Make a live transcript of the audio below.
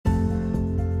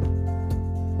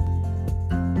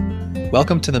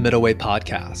Welcome to the Middle Way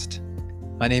Podcast.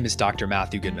 My name is Dr.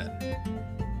 Matthew Goodman.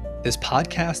 This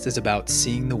podcast is about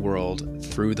seeing the world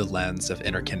through the lens of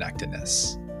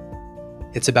interconnectedness.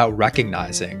 It's about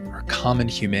recognizing our common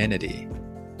humanity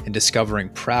and discovering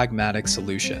pragmatic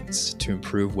solutions to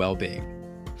improve well-being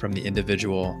from the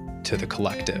individual to the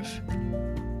collective.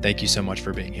 Thank you so much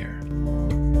for being here.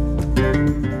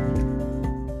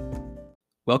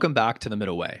 Welcome back to the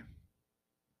Middle Way.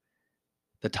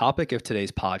 The topic of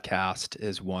today's podcast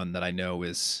is one that I know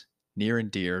is near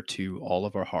and dear to all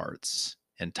of our hearts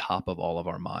and top of all of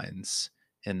our minds,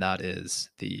 and that is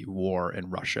the war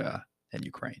in Russia and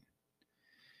Ukraine.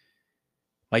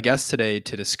 My guest today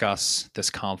to discuss this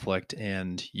conflict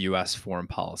and U.S. foreign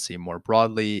policy more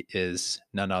broadly is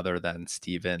none other than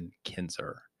Stephen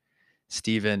Kinzer.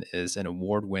 Stephen is an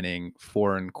award-winning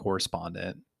foreign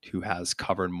correspondent who has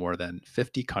covered more than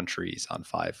 50 countries on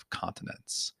 5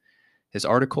 continents. His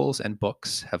articles and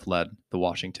books have led the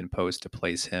Washington Post to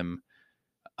place him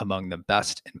among the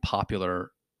best in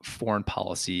popular foreign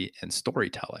policy and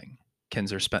storytelling.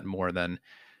 Kinzer spent more than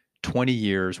 20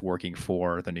 years working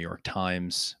for the New York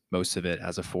Times, most of it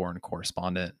as a foreign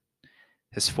correspondent.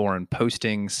 His foreign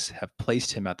postings have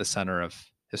placed him at the center of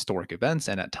historic events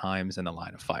and at times in the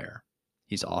line of fire.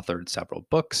 He's authored several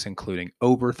books, including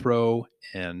Overthrow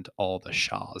and All the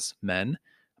Shah's Men,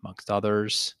 amongst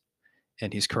others.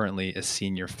 And he's currently a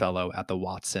senior fellow at the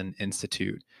Watson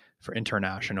Institute for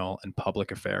International and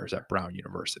Public Affairs at Brown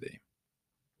University.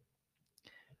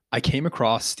 I came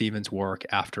across Stephen's work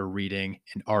after reading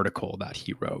an article that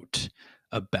he wrote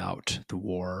about the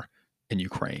war in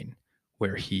Ukraine,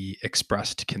 where he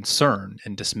expressed concern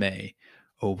and dismay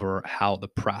over how the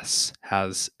press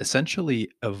has essentially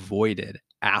avoided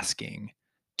asking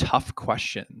tough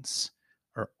questions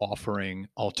or offering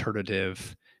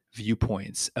alternative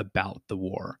viewpoints about the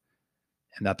war,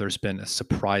 and that there's been a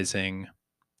surprising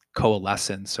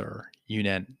coalescence or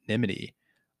unanimity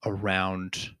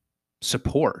around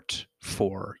support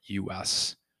for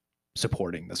U.S.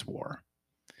 supporting this war.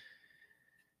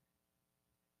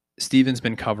 Stephen's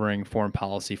been covering foreign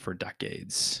policy for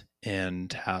decades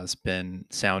and has been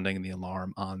sounding the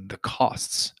alarm on the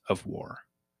costs of war,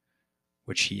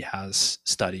 which he has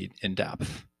studied in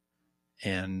depth,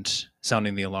 and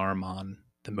sounding the alarm on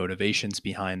the motivations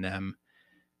behind them,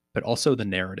 but also the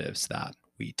narratives that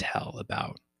we tell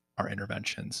about our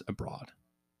interventions abroad.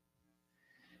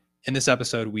 In this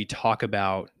episode, we talk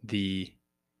about the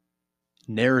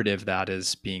narrative that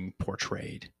is being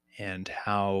portrayed and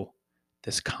how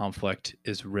this conflict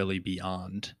is really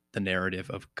beyond the narrative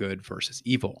of good versus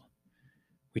evil.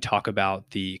 We talk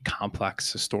about the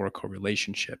complex historical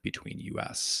relationship between the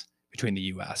U.S.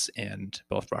 and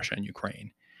both Russia and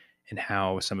Ukraine, and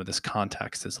how some of this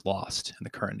context is lost in the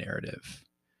current narrative.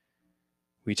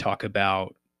 We talk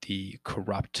about the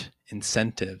corrupt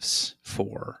incentives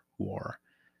for war,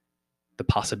 the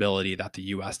possibility that the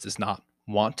U.S. does not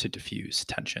want to diffuse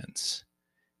tensions,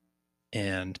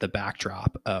 and the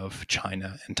backdrop of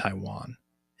China and Taiwan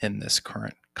in this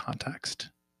current context.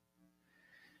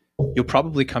 You'll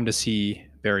probably come to see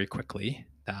very quickly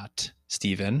that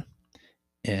Stephen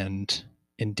and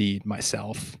indeed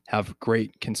myself have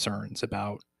great concerns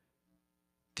about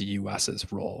the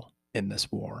US's role in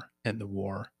this war and the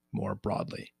war more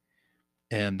broadly.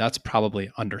 And that's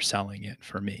probably underselling it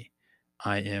for me.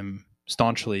 I am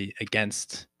staunchly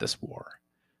against this war.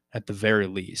 At the very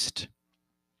least,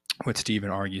 what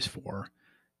Stephen argues for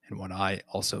and what I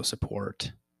also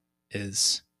support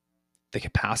is the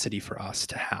capacity for us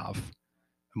to have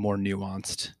a more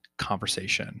nuanced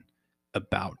conversation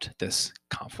about this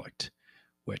conflict,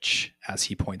 which, as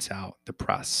he points out, the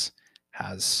press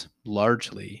has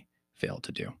largely failed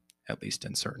to do, at least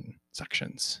in certain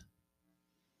sections.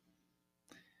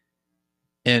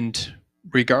 And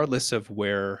regardless of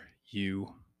where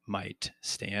you might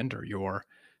stand or your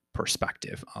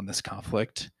perspective on this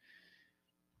conflict,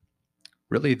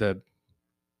 really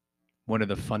one of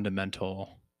the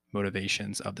fundamental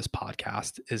motivations of this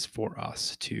podcast is for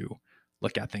us to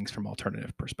look at things from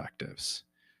alternative perspectives.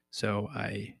 So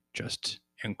I just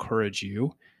encourage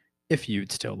you, if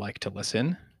you'd still like to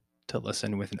listen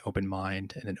with an open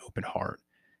mind and an open heart.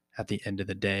 At the end of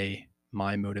the day,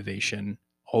 my motivation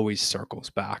always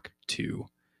circles back to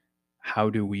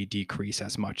how do we decrease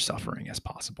as much suffering as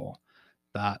possible.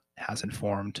 That has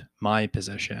informed my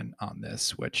position on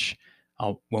this, which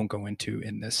I won't go into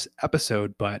in this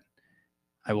episode, but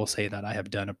I will say that I have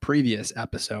done a previous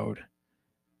episode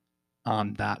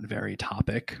on that very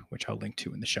topic, which I'll link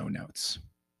to in the show notes.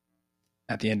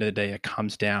 At the end of the day, it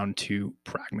comes down to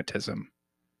pragmatism.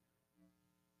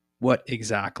 What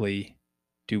exactly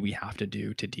do we have to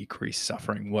do to decrease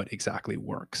suffering? What exactly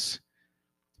works?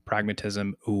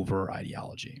 Pragmatism over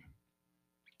ideology.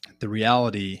 The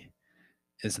reality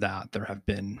is that there have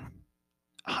been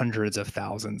hundreds of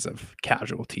thousands of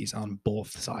casualties on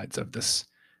both sides of this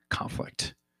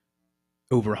conflict.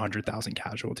 Over 100,000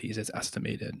 casualties is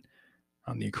estimated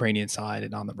on the Ukrainian side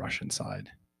and on the Russian side.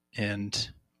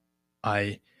 And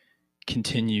I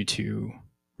continue to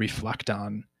reflect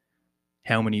on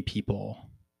how many people,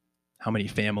 how many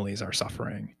families are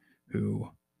suffering who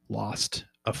lost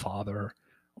a father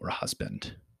or a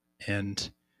husband.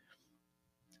 And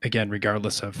again,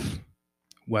 regardless of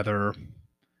whether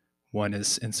one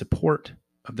is in support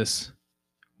of this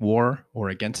war or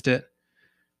against it,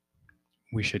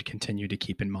 we should continue to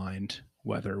keep in mind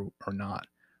whether or not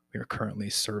we are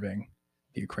currently serving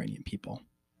the Ukrainian people.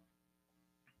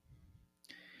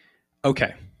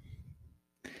 Okay.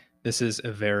 This is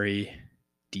a very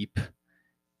deep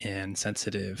and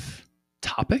sensitive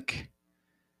topic.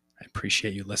 I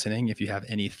appreciate you listening. If you have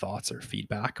any thoughts or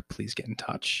feedback, please get in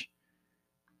touch.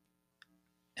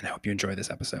 And I hope you enjoy this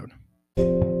episode.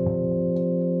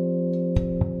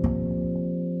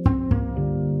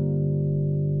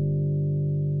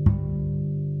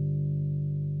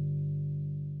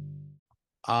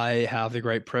 I have the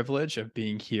great privilege of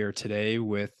being here today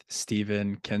with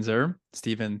Stephen Kinzer.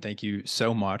 Stephen, thank you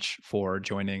so much for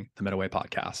joining the Midway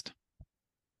podcast.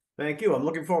 Thank you. I'm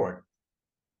looking forward.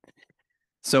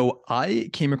 So I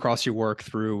came across your work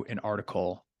through an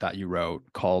article that you wrote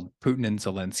called Putin and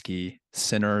Zelensky,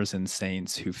 Sinners and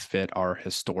Saints Who Fit Our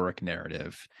Historic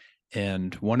Narrative.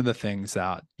 And one of the things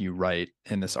that you write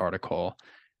in this article,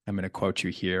 I'm going to quote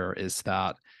you here, is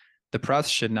that the press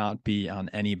should not be on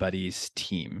anybody's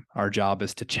team. Our job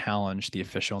is to challenge the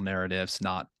official narratives,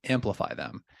 not amplify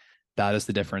them. That is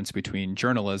the difference between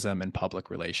journalism and public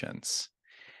relations.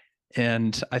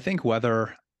 And I think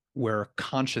whether we're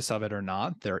conscious of it or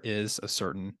not, there is a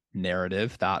certain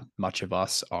narrative that much of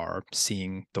us are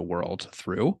seeing the world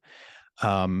through.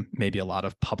 Maybe a lot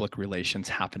of public relations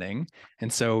happening.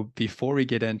 And so before we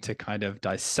get into kind of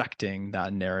dissecting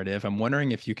that narrative, I'm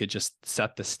wondering if you could just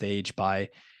set the stage by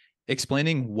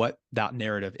explaining what that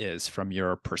narrative is from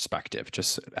your perspective,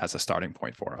 just as a starting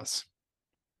point for us.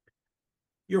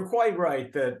 You're quite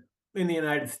right that in the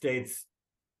United States,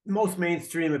 most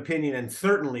mainstream opinion, and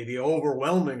certainly the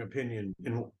overwhelming opinion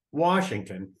in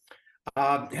Washington,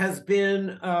 has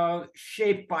been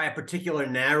shaped by a particular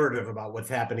narrative about what's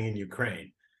happening in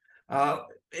Ukraine.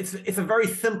 It's a very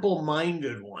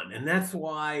simple-minded one, and that's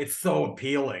why it's so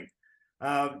appealing.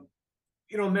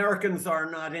 Americans are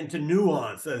not into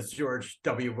nuance, as George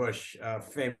W. Bush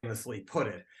famously put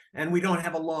it, and we don't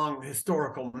have a long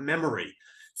historical memory.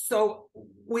 So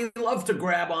we love to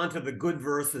grab onto the good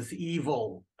versus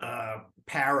evil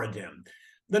paradigm.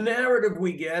 The narrative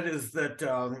we get is that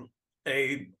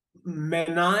a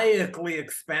maniacally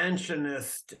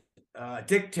expansionist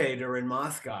dictator in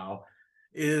Moscow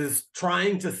is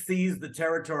trying to seize the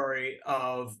territory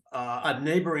of a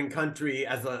neighboring country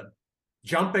as a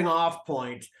jumping off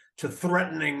point to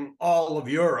threatening all of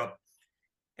Europe,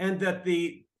 and that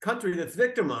the country that's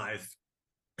victimized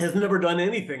has never done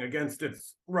anything against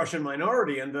its Russian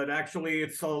minority, and that actually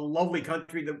it's a lovely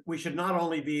country that we should not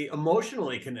only be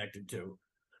emotionally connected to,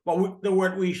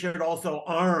 but we should also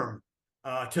arm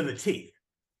to the teeth.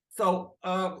 So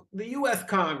the U.S.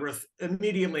 Congress,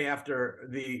 immediately after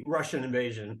the Russian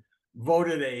invasion,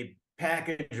 voted a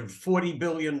package of $40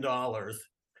 billion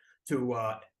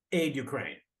to aid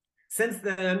Ukraine. Since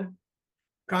then,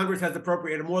 Congress has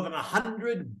appropriated more than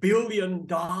 $100 billion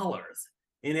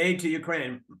in aid to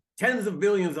Ukraine. Tens of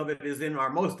billions of it is in our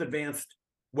most advanced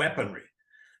weaponry.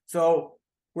 So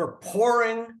we're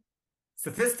pouring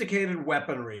sophisticated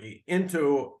weaponry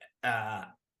into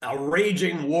a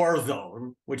raging war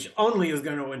zone, which only is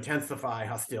going to intensify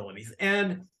hostilities.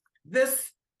 And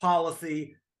this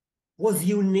policy was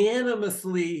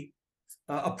unanimously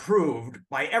approved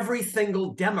by every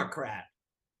single Democrat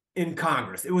in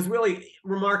Congress. It was really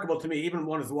remarkable to me, even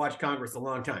one who's watched Congress a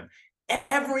long time.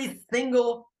 Every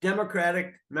single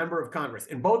Democratic member of Congress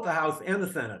in both the House and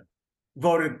the Senate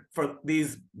voted for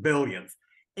these billions.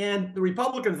 And the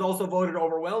Republicans also voted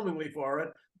overwhelmingly for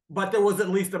it, but there was at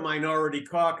least a minority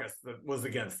caucus that was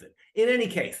against it. In any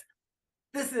case,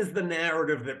 this is the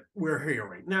narrative that we're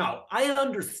hearing. Now, I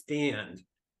understand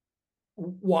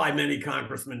why many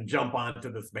congressmen jump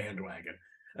onto this bandwagon.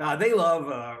 They love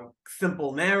a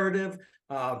simple narrative.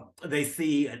 They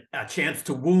see a chance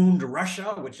to wound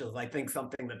Russia, which is, I think,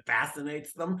 something that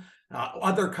fascinates them.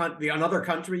 Another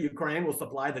country, Ukraine, will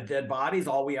supply the dead bodies.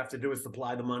 All we have to do is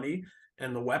supply the money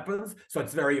and the weapons. So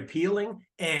it's very appealing.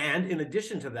 And in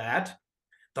addition to that,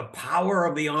 the power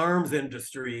of the arms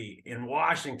industry in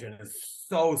Washington is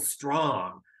so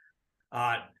strong.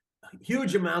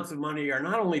 Huge amounts of money are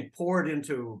not only poured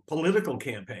into political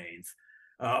campaigns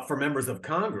for members of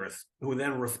Congress, who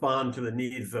then respond to the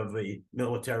needs of the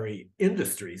military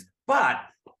industries, but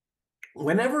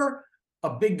whenever a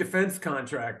big defense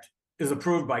contract is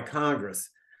approved by Congress,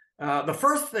 the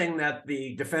first thing that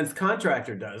the defense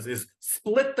contractor does is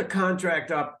split the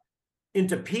contract up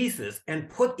into pieces and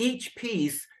put each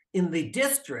piece in the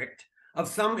district of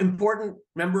some important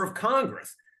member of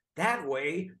Congress. That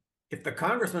way, if the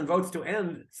congressman votes to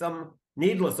end some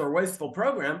needless or wasteful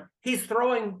program, he's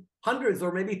throwing hundreds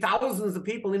or maybe thousands of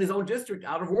people in his own district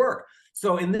out of work.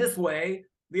 So in this way,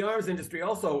 the arms industry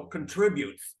also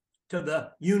contributes to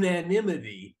the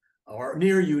unanimity or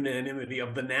near unanimity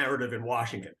of the narrative in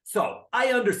Washington. So I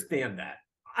understand that.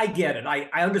 I get it. I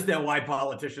understand why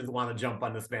politicians want to jump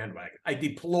on this bandwagon. I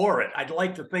deplore it. I'd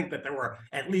like to think that there were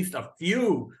at least a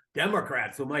few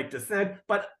Democrats who might dissent,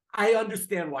 but I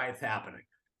understand why it's happening.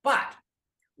 But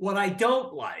what I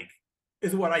don't like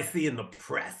is what I see in the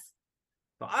press.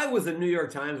 So I was a New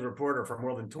York Times reporter for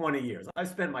more than 20 years. I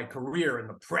spent my career in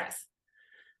the press.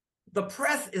 The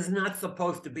press is not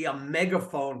supposed to be a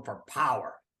megaphone for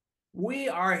power. We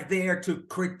are there to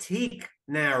critique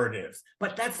narratives,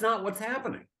 but that's not what's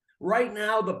happening. Right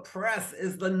now, the press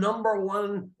is the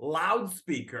 #1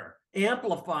 loudspeaker,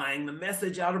 amplifying the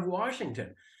message out of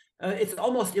Washington. It's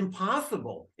almost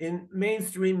impossible in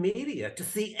mainstream media to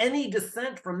see any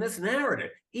dissent from this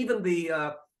narrative. Even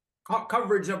the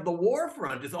coverage of the war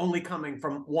front is only coming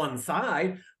from one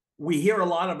side. We hear a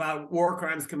lot about war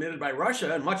crimes committed by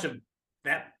Russia, and much of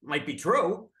that might be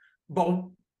true, but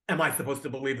am I supposed to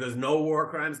believe there's no war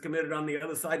crimes committed on the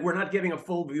other side? We're not getting a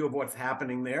full view of what's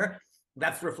happening there.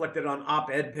 That's reflected on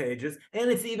op-ed pages, and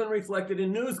it's even reflected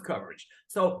in news coverage.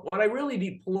 So what I really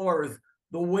deplore is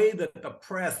the way that the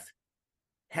press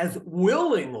has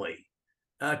willingly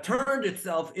turned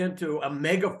itself into a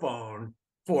megaphone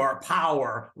for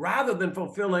power rather than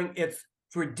fulfilling its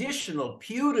traditional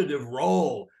putative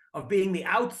role of being the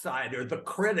outsider, the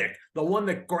critic, the one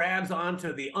that grabs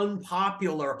onto the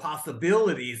unpopular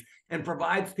possibilities and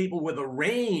provides people with a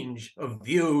range of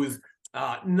views,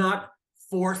 not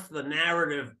force the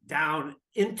narrative down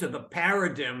into the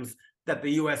paradigms that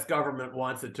the US government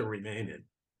wants it to remain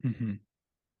in. Mm-hmm.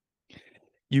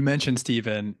 You mentioned,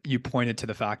 Stephen, you pointed to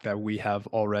the fact that we have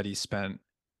already spent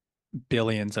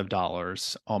billions of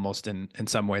dollars, almost in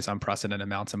some ways unprecedented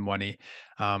amounts of money,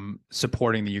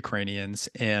 supporting the Ukrainians.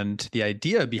 And the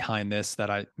idea behind this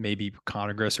that maybe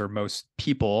Congress or most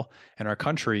people in our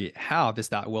country have is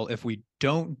that, well, if we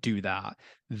don't do that,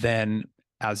 then,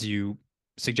 as you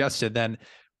suggested, then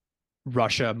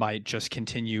Russia might just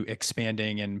continue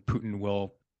expanding and Putin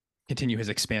will continue his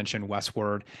expansion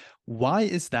westward. Why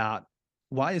is that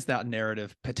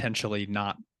narrative potentially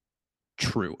not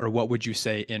true? Or what would you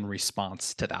say in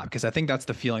response to that? Because I think that's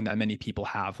the feeling that many people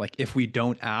have. Like, if we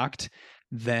don't act,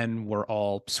 then we're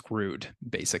all screwed,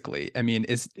 basically. I mean,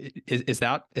 is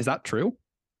that true?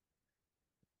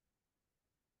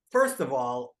 First of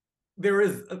all, there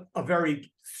is a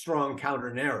very strong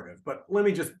counter narrative. But let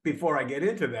me just, before I get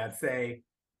into that, say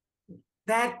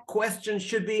that question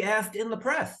should be asked in the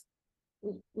press.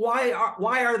 Why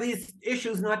are these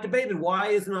issues not debated? Why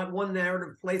is not one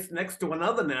narrative placed next to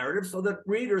another narrative so that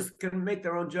readers can make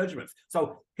their own judgments?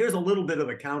 So here's a little bit of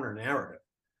the counter narrative.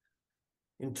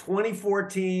 In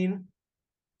 2014,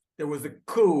 there was a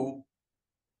coup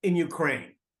in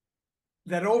Ukraine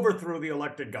that overthrew the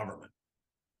elected government.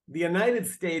 The United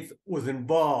States was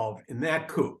involved in that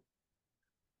coup.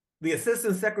 The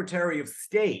Assistant Secretary of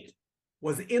State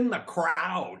was in the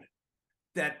crowd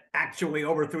that actually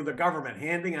overthrew the government,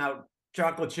 handing out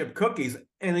chocolate chip cookies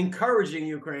and encouraging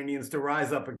Ukrainians to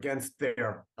rise up against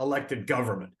their elected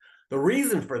government. The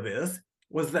reason for this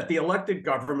was that the elected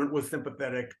government was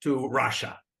sympathetic to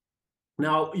Russia.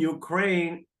 Now,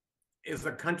 Ukraine is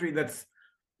a country that's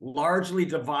largely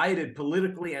divided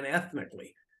politically and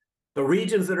ethnically. The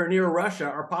regions that are near Russia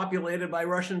are populated by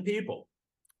Russian people.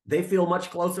 They feel much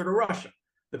closer to Russia.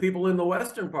 The people in the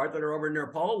western part that are over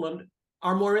near Poland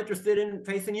are more interested in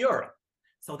facing Europe.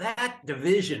 So that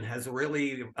division has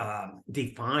really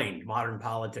defined modern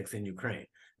politics in Ukraine.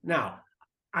 Now,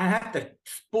 I have to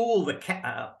spool the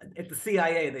cat. At the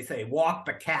CIA, they say, walk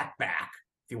the cat back,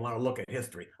 if you want to look at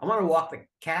history. I want to walk the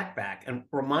cat back and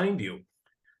remind you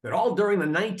that all during the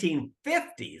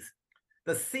 1950s,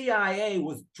 the CIA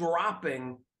was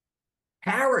dropping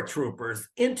paratroopers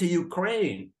into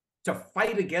Ukraine to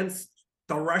fight against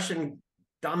the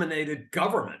Russian-dominated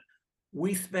government.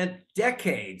 We spent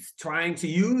decades trying to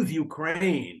use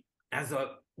Ukraine as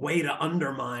a way to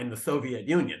undermine the Soviet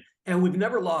Union. And we've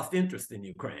never lost interest in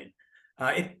Ukraine.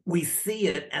 We see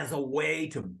it as a way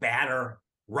to batter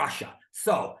Russia.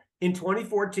 So in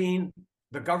 2014,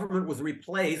 the government was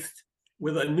replaced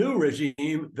with a new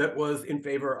regime that was in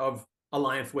favor of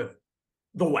alliance with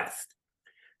the West.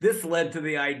 This led to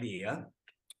the idea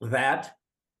that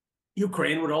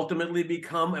Ukraine would ultimately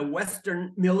become a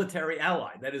Western military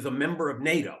ally, that is, a member of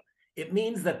NATO. It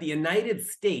means that the United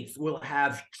States will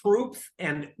have troops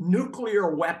and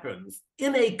nuclear weapons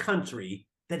in a country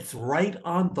that's right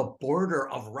on the border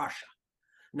of Russia.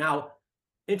 Now,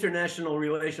 international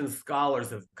relations scholars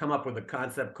have come up with a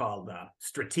concept called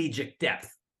strategic depth.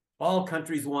 All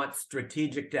countries want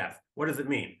strategic depth. What does it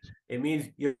mean? It means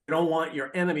you don't want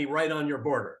your enemy right on your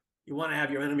border. You want to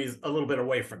have your enemies a little bit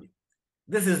away from you.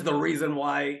 This is the reason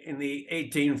why in the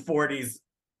 1840s,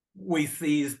 we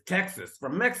seized Texas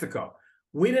from Mexico.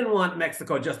 We didn't want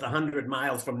Mexico just 100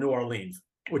 miles from New Orleans,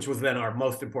 which was then our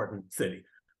most important city.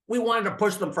 We wanted to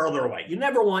push them further away. You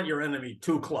never want your enemy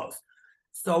too close.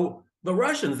 So the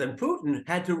Russians and Putin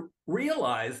had to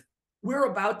realize we're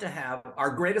about to have our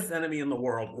greatest enemy in the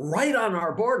world right on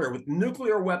our border with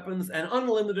nuclear weapons and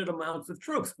unlimited amounts of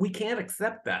troops. We can't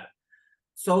accept that.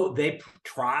 So they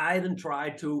tried and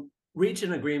tried to reach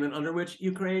an agreement under which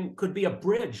Ukraine could be a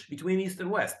bridge between East and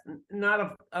West,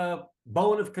 not a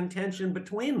bone of contention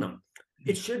between them.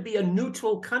 It should be a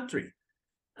neutral country.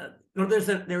 There's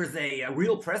a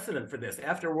real precedent for this.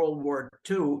 After World War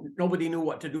II, nobody knew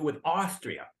what to do with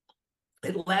Austria.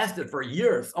 It lasted for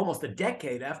years, almost a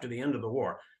decade after the end of the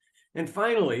war. And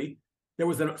finally, there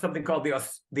was something called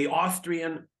the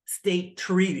Austrian State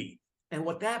Treaty. And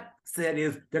what that said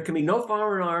is there can be no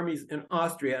foreign armies in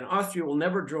Austria, and Austria will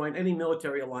never join any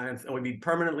military alliance and will be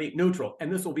permanently neutral.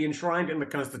 And this will be enshrined in the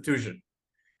Constitution.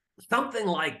 Something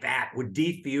like that would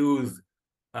defuse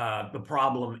the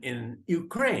problem in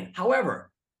Ukraine.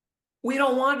 However, we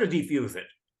don't want to defuse it.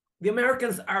 The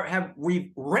Americans have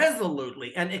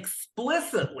resolutely and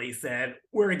explicitly said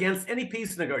we're against any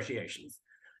peace negotiations.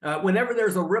 Whenever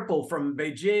there's a ripple from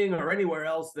Beijing or anywhere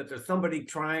else that there's somebody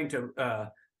trying to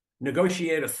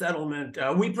negotiate a settlement,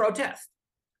 we protest.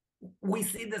 We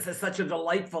see this as such a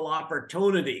delightful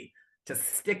opportunity to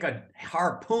stick a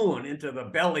harpoon into the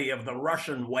belly of the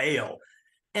Russian whale.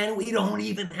 And we don't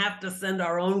even have to send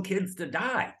our own kids to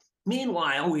die.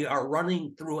 Meanwhile, we are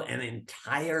running through an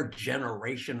entire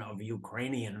generation of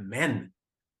Ukrainian men.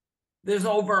 There's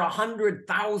over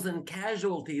 100,000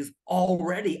 casualties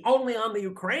already, only on the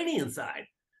Ukrainian side.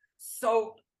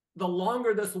 So the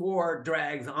longer this war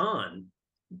drags on,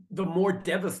 the more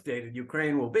devastated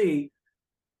Ukraine will be.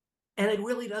 And it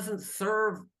really doesn't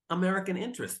serve American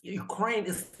interests. Ukraine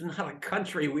is not a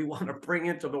country we want to bring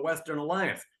into the Western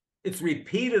alliance. It's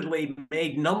repeatedly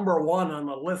made number one on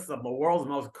the list of the world's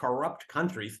most corrupt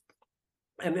countries.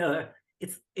 And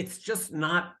it's just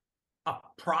not a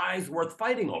prize worth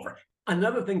fighting over.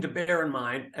 Another thing to bear in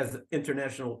mind, as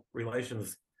international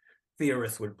relations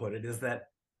theorists would put it, is that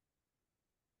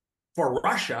for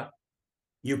Russia,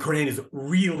 Ukraine is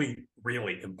really,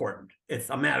 really important.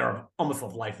 It's a matter of almost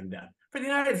of life and death. For the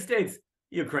United States,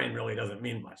 Ukraine really doesn't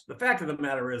mean much. The fact of the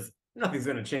matter is nothing's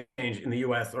going to change in the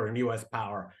US or in US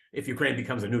power if Ukraine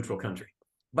becomes a neutral country.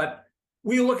 But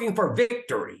we're looking for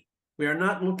victory. We are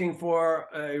not looking for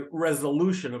a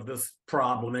resolution of this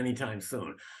problem anytime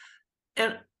soon.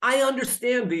 And I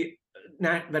understand the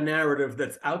narrative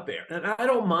that's out there. And I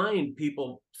don't mind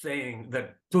people saying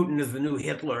that Putin is the new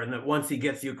Hitler and that once he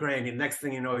gets Ukraine, the next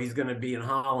thing you know, he's going to be in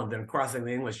Holland and crossing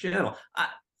the English Channel.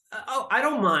 I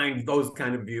don't mind those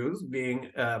kind of views being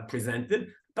presented,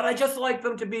 but I just like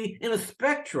them to be in a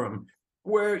spectrum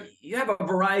where you have a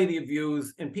variety of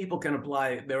views and people can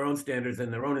apply their own standards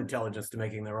and their own intelligence to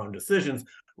making their own decisions,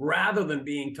 rather than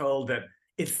being told that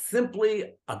it's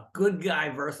simply a good guy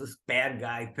versus bad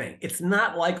guy thing. It's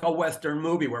not like a Western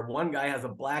movie where one guy has a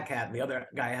black hat and the other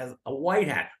guy has a white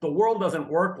hat. The world doesn't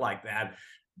work like that.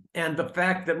 And the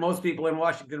fact that most people in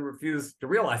Washington refuse to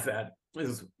realize that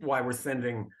is why we're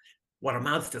sending what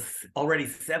amounts to already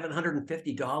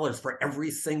 $750 for every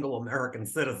single American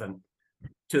citizen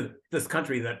to this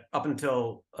country that up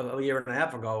until a year and a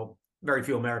half ago, very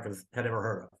few Americans had ever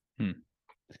heard of.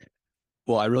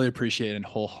 Well, I really appreciate and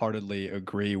wholeheartedly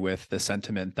agree with the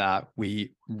sentiment that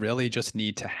we really just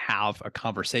need to have a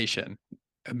conversation.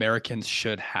 Americans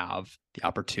should have the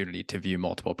opportunity to view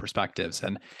multiple perspectives.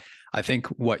 And I think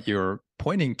what you're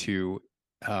pointing to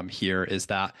here is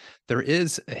that there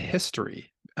is a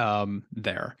history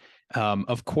there.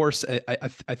 Of course,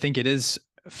 I think it is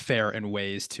fair in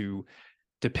ways to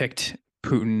depict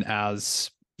Putin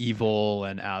as, evil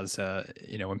and as a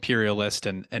imperialist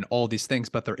and all these things,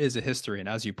 but there is a history. And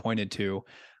as you pointed to,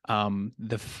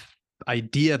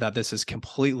 idea that this is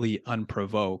completely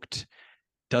unprovoked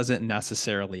doesn't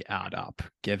necessarily add up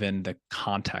given the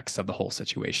context of the whole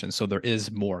situation. So there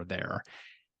is more there.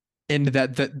 And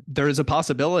that there is a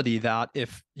possibility that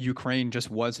if Ukraine just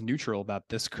was neutral, that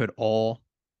this could all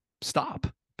stop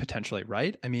potentially,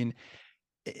 right? I mean,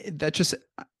 that just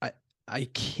I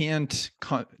can't.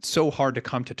 It's so hard to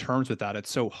come to terms with that.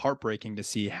 It's so heartbreaking to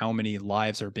see how many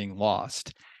lives are being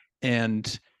lost.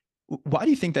 And why do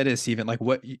you think that is, Stephen? Like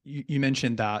what you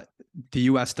mentioned that the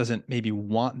U.S. doesn't maybe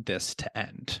want this to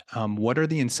end. What are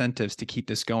the incentives to keep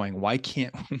this going? Why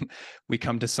can't we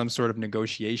come to some sort of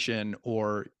negotiation,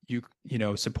 or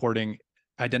supporting,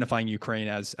 identifying Ukraine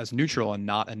as neutral and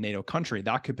not a NATO country?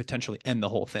 That could potentially end the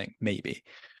whole thing. Maybe.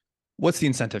 What's the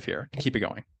incentive here to keep it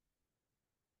going?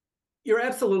 You're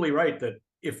absolutely right that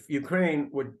if Ukraine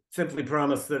would simply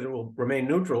promise that it will remain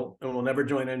neutral and will never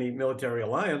join any military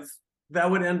alliance, that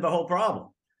would end the whole problem.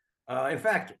 In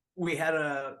fact, we had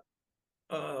a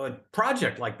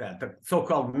project like that. The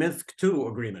so-called Minsk II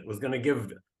agreement was going to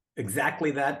give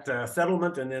exactly that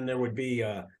settlement, and then there would be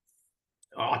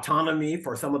autonomy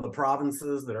for some of the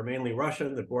provinces that are mainly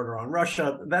Russian, that border on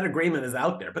Russia. That agreement is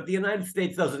out there, but the United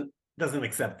States doesn't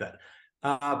accept that.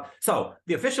 So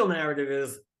the official narrative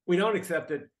is we don't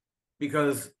accept it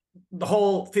because the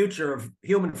whole future of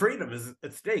human freedom is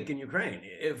at stake in Ukraine.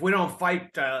 If we don't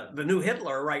fight the new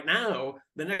Hitler right now,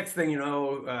 the next thing you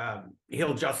know,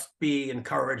 he'll just be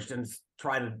encouraged and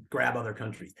try to grab other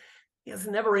countries. He has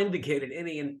never indicated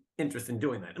any interest in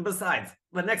doing that. And besides,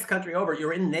 the next country over,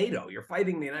 you're in NATO. You're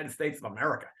fighting the United States of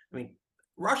America. I mean,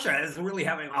 Russia is really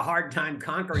having a hard time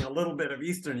conquering a little bit of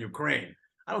eastern Ukraine.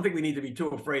 I don't think we need to be too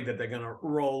afraid that they're going to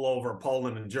roll over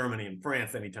Poland and Germany and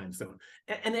France anytime soon.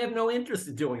 And they have no interest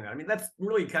in doing that. I mean, that's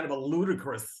really kind of a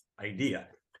ludicrous idea.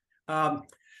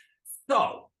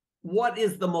 So what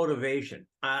is the motivation?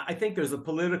 I think there's a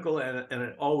political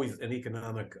and always an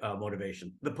economic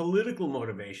motivation. The political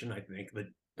motivation, I think, the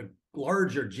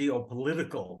larger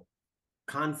geopolitical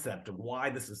concept of why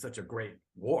this is such a great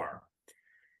war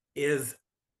is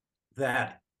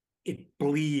that it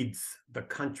bleeds the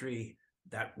country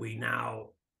that we now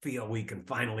feel we can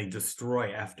finally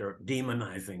destroy after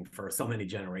demonizing for so many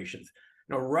generations.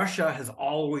 Now, Russia has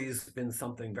always been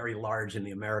something very large in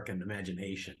the American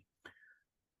imagination.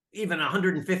 Even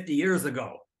 150 years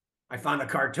ago, I found a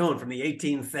cartoon from the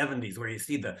 1870s where you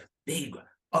see the big,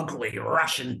 ugly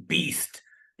Russian beast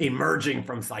emerging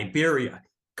from Siberia,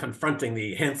 confronting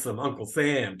the handsome Uncle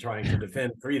Sam trying to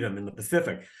defend freedom in the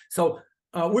Pacific. So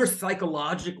we're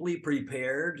psychologically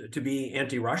prepared to be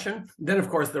anti-Russian. Then, of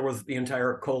course, there was the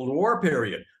entire Cold War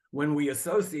period when we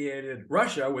associated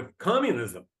Russia with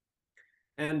communism.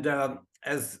 And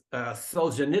as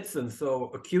Solzhenitsyn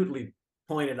so astutely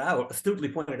pointed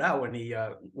out when he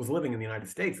was living in the United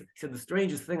States, he said, the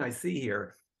strangest thing I see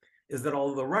here is that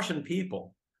although the Russian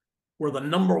people were the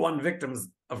 #1 victims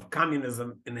of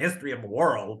communism in the history of the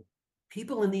world,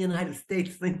 people in the United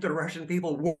States think the Russian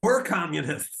people were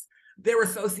communists. They're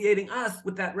associating us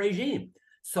with that regime.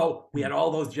 So we had all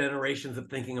those generations of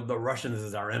thinking of the Russians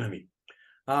as our enemy.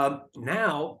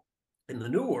 Now, in the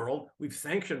new world, we've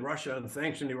sanctioned Russia and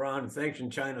sanctioned Iran and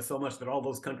sanctioned China so much that all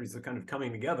those countries are kind of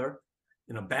coming together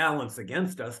in a balance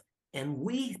against us. And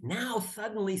we now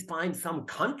suddenly find some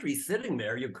country sitting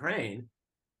there, Ukraine,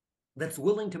 that's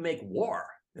willing to make war,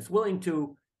 that's willing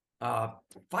to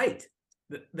fight,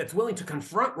 that's willing to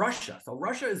confront Russia. So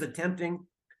Russia is attempting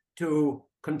to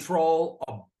control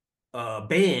a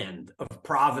band of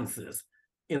provinces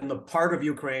in the part of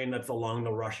Ukraine that's along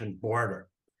the Russian border.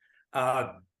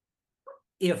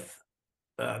 If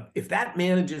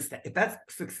that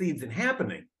succeeds in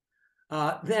happening,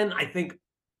 then I think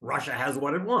Russia has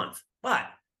what it wants. But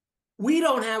we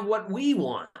don't have what we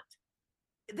want.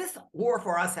 This war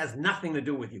for us has nothing to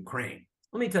do with Ukraine.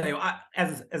 Let me tell you,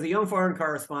 as a young foreign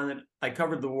correspondent, I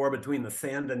covered the war between the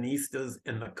Sandinistas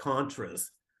and the Contras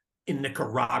in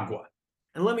Nicaragua.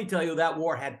 And let me tell you, that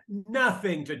war had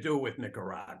nothing to do with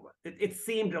Nicaragua. It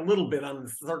seemed a little bit on the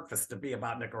surface to be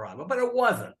about Nicaragua, but it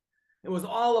wasn't. It was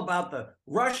all about the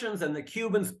Russians and the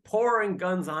Cubans pouring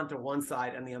guns onto one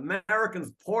side and the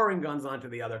Americans pouring guns onto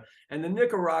the other, and the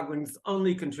Nicaraguans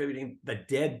only contributing the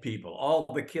dead people, all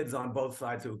the kids on both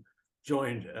sides who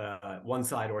joined one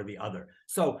side or the other.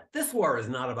 So this war is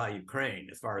not about Ukraine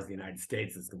as far as the United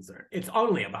States is concerned. It's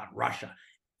only about Russia.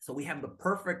 So we have the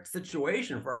perfect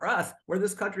situation for us where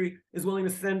this country is willing to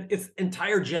send its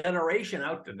entire generation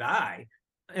out to die.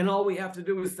 And all we have to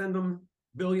do is send them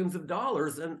billions of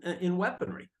dollars in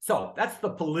weaponry. So that's the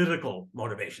political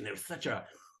motivation. There's such a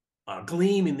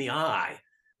gleam in the eye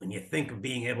when you think of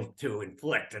being able to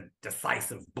inflict a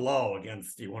decisive blow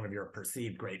against one of your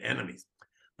perceived great enemies.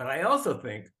 But I also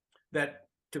think that,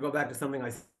 to go back to something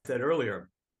I said earlier,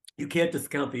 you can't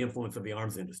discount the influence of the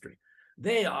arms industry.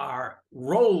 They are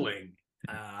rolling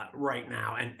right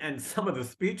now, and some of the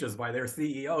speeches by their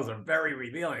CEOs are very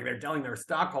revealing. They're telling their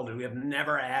stockholders, we have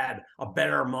never had a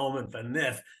better moment than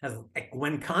this. As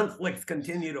when conflicts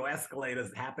continue to escalate,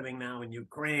 as happening now in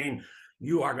Ukraine,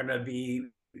 you are going to be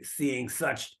seeing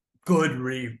such good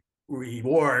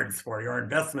rewards for your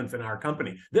investments in our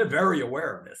company. They're very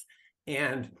aware of this,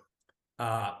 and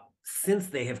since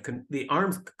they have the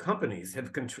arms companies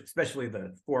have, especially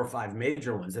the 4 or 5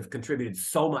 major ones, have contributed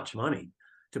so much money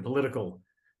to political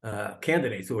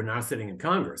candidates who are now sitting in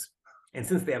Congress, and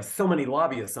since they have so many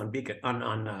lobbyists on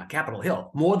Capitol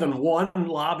Hill, more than one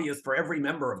lobbyist for every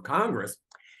member of Congress,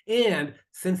 and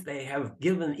since they have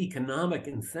given economic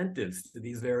incentives to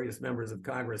these various members of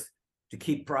Congress to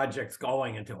keep projects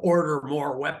going and to order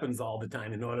more weapons all the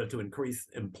time in order to increase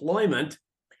employment,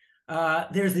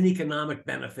 there's an economic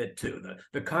benefit too.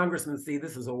 The congressmen see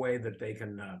this as a way that they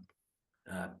can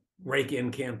rake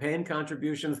in campaign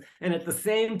contributions, and at the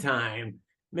same time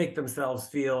make themselves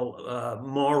feel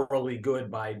morally good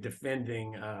by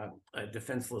defending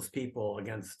defenseless people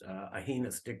against a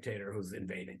heinous dictator who's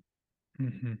invading.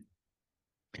 Mm-hmm.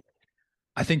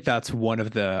 I think that's one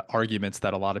of the arguments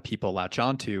that a lot of people latch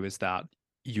onto, is that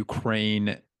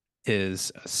Ukraine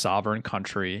is a sovereign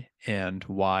country, and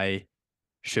why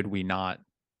should we not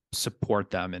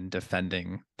support them in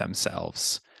defending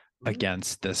themselves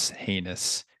against this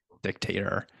heinous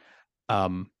dictator?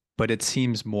 But it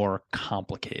seems more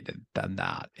complicated than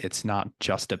that. It's not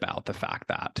just about the fact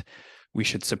that we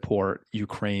should support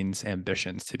Ukraine's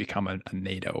ambitions to become a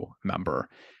NATO member.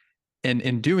 And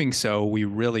in doing so, we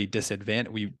really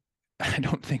I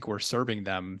don't think we're serving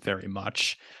them very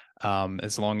much.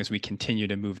 As long as we continue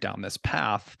to move down this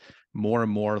path, more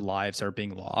and more lives are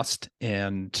being lost,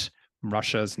 and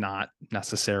Russia's not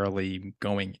necessarily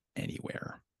going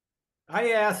anywhere.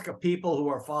 I ask people who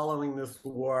are following this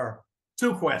war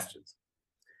 2 questions.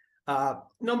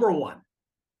 Number one,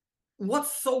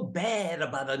 what's so bad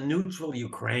about a neutral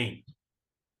Ukraine?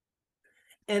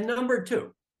 And number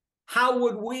 2, how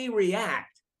would we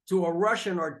react to a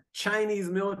Russian or Chinese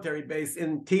military base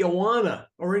in Tijuana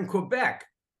or in Quebec?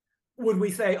 Would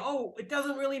we say, oh, it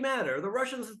doesn't really matter? The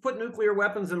Russians have put nuclear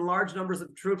weapons in large numbers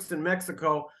of troops in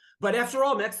Mexico, but after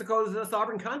all, Mexico is a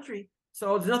sovereign country,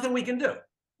 so there's nothing we can do.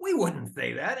 We wouldn't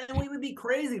say that, and we would be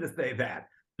crazy to say that.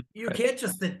 You can't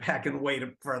just sit back and wait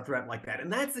for a threat like that.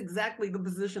 And that's exactly the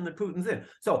position that Putin's in.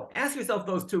 So ask yourself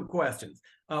those 2 questions.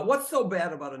 What's so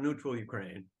bad about a neutral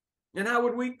Ukraine? And how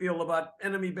would we feel about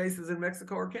enemy bases in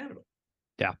Mexico or Canada?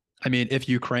 Yeah. I mean, if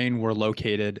Ukraine were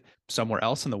located somewhere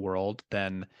else in the world,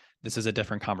 then this is a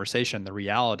different conversation. The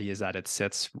reality is that it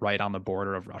sits right on the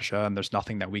border of Russia, and there's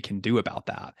nothing that we can do about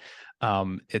that.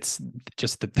 It's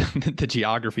just the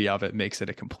geography of it makes it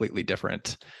a completely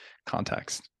different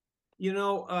context.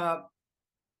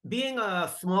 Being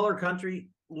a smaller country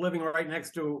living right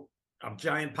next to a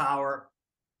giant power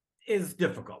is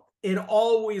difficult. It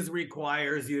always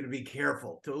requires you to be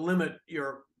careful, to limit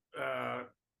your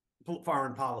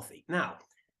foreign policy. Now,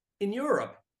 in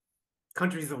Europe,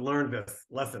 countries have learned this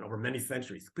lesson over many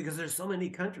centuries because there's so many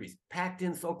countries packed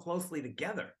in so closely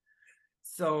together.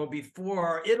 So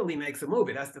before Italy makes a move,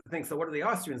 it has to think, so what are the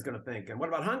Austrians going to think? And what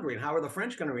about Hungary? And how are the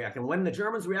French going to react? And when the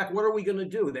Germans react, what are we going to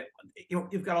do?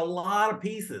 You've got a lot of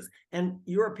pieces. And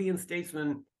European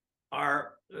statesmen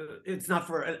are, it's not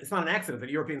an accident that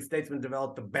European statesmen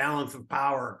developed the balance of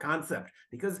power concept,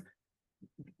 because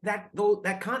that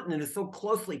continent is so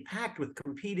closely packed with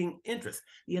competing interests.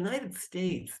 The United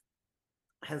States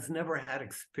has never had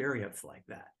experience like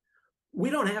that. We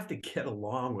don't have to get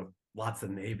along with lots of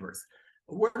neighbors.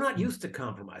 We're not used to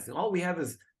compromising. All we have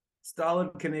is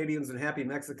stolid Canadians and happy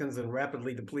Mexicans and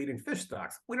rapidly depleting fish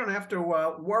stocks. We don't have to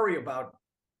worry about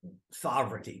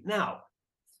sovereignty. Now,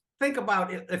 think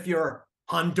about it if you're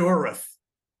Honduras.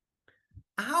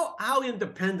 How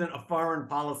independent a foreign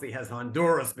policy has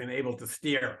Honduras been able to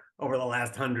steer over the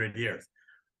last 100 years?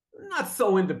 Not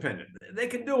so independent. They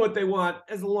can do what they want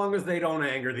as long as they don't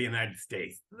anger the United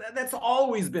States. That's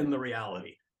always been the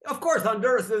reality. Of course,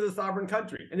 Honduras is a sovereign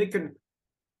country, and it can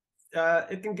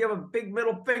give a big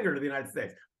middle finger to the United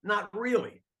States. Not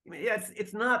really. I mean, yeah,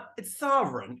 it's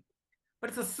sovereign, but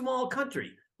it's a small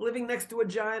country living next to a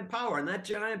giant power, and that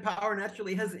giant power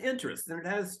naturally has interests, and it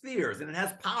has fears, and it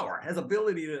has power, it has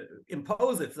ability to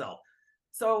impose itself.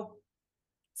 So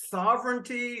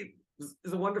sovereignty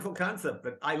is a wonderful concept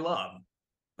that I love,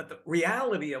 but the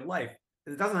reality of life,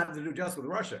 it doesn't have to do just with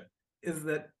Russia. is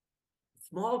that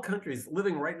small countries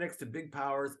living right next to big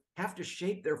powers have to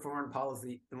shape their foreign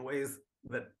policy in ways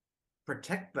that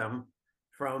protect them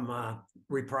from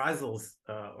reprisals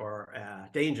or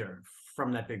danger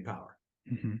from that big power.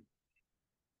 Mm-hmm.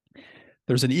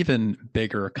 There's an even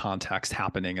bigger context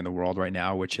happening in the world right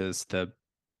now, which is the,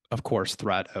 of course,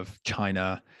 threat of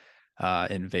China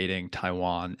invading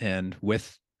Taiwan. And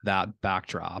with that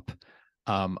backdrop,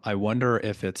 I wonder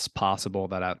if it's possible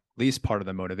that at least part of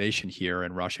the motivation here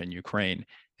in Russia and Ukraine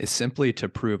is simply to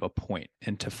prove a point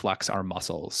and to flex our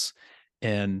muscles.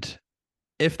 And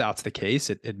if that's the case,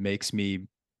 it makes me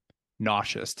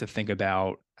nauseous to think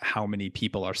about how many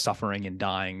people are suffering and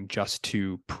dying just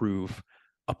to prove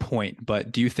a point.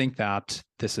 But do you think that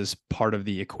this is part of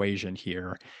the equation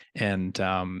here? And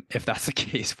if that's the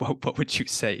case, what would you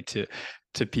say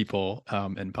to people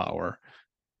in power?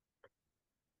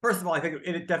 First of all, I think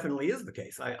it definitely is the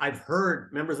case. I've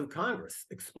heard members of Congress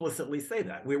explicitly say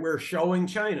that we're showing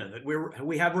China that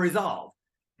we have resolve.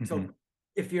 Mm-hmm. So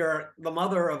if you're the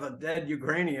mother of a dead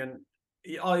Ukrainian,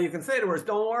 all you can say to her is,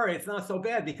 "Don't worry, it's not so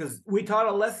bad because we taught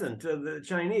a lesson to the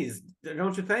Chinese,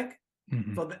 don't you think?"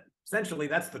 Mm-hmm. So essentially,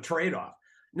 that's the trade-off.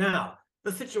 Now,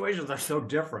 the situations are so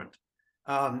different.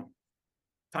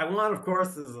 Taiwan, of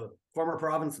course, is a former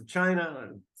province of China,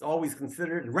 and it's always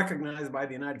considered and recognized by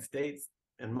the United States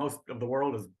and most of the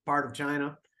world as part of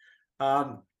China.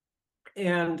 Um,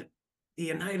 and the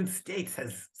United States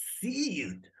has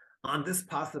seized on this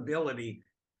possibility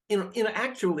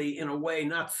actually in a way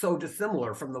not so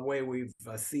dissimilar from the way we've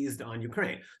seized on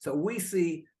Ukraine. So we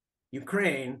see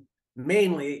Ukraine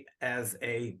mainly as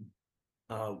a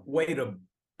way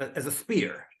as a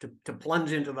spear to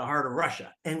plunge into the heart of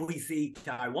Russia, and we see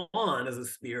Taiwan as a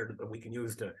spear that we can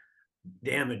use to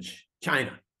damage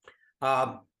China.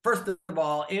 First of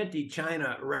all,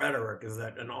 anti-China rhetoric is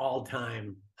at an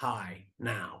all-time high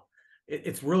now.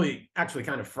 It's really actually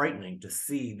kind of frightening to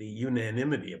see the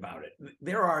unanimity about it.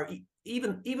 There are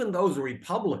even those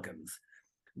Republicans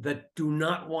that do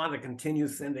not want to continue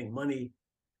sending money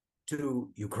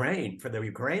to Ukraine for the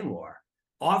Ukraine war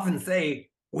often say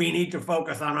we need to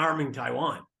focus on arming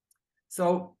Taiwan.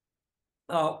 So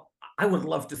I would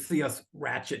love to see us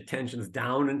ratchet tensions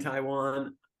down in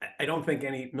Taiwan. I don't think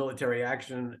any military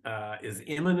action is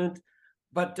imminent,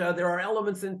 but there are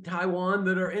elements in Taiwan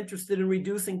that are interested in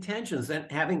reducing tensions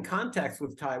and having contacts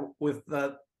with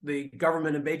the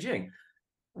government in Beijing.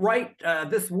 Right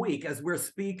this week, as we're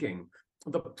speaking,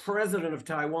 the president of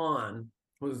Taiwan,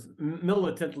 who's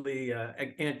militantly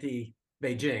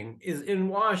anti-Beijing, is in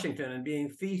Washington and being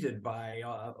feted by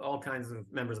all kinds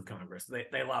of members of Congress.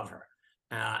 They love her.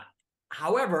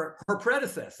 However, her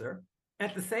predecessor,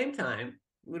 at the same time,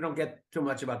 we don't get too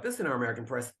much about this in our American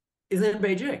press, is in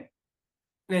Beijing.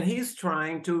 And he's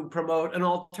trying to promote an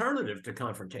alternative to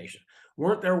confrontation.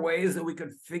 Weren't there ways that we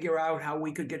could figure out how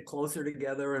we could get closer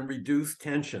together and reduce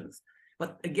tensions?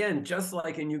 But again, just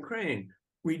like in Ukraine,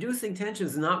 reducing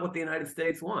tensions is not what the United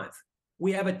States wants.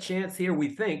 We have a chance here, we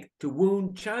think, to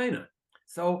wound China.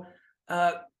 So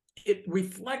it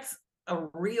reflects a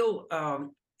real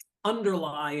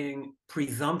underlying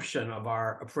presumption of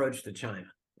our approach to China.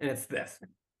 And it's this: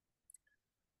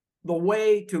 the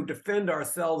way to defend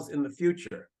ourselves in the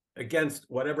future against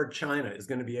whatever China is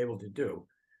going to be able to do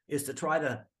is to try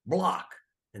to block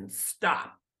and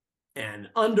stop and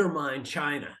undermine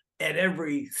China at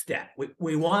every step.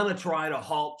 We want to try to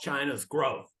halt China's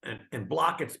growth and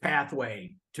block its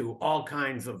pathway to all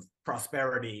kinds of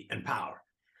prosperity and power.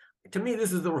 To me,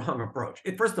 this is the wrong approach.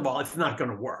 First of all, it's not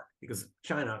going to work because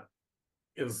China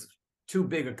is too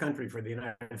big a country for the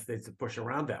United States to push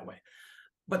around that way.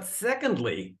 But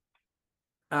secondly,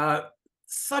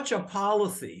 such a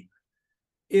policy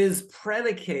is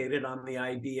predicated on the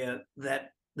idea that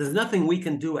there's nothing we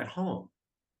can do at home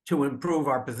to improve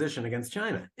our position against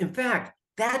China. In fact,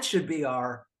 that should be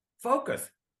our focus.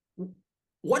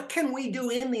 What can we do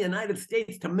in the United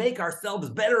States to make ourselves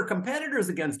better competitors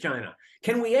against China?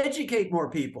 Can we educate more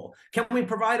people? Can we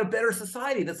provide a better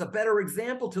society that's a better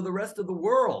example to the rest of the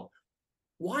world?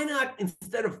 Why not,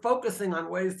 instead of focusing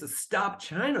on ways to stop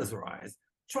China's rise,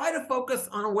 try to focus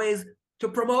on ways to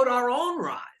promote our own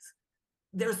rise?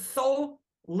 There's so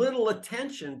little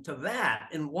attention to that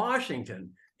in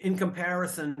Washington in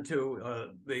comparison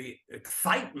to the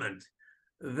excitement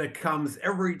that comes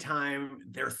every time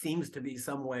there seems to be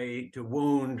some way to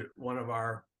wound one of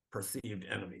our perceived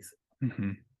enemies.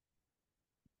 Mm-hmm.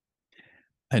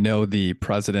 I know the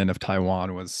president of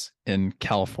Taiwan was in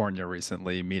California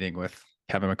recently meeting with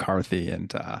Kevin McCarthy,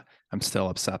 and I'm still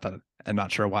upset that I'm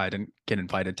not sure why I didn't get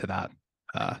invited to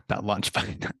that lunch. But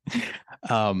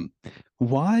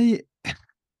why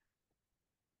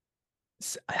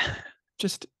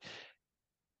Just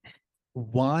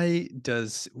why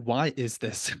is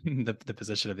this the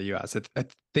position of the U.S.? I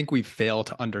think we fail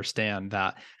to understand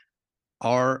that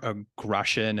our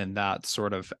aggression and that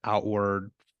sort of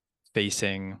outward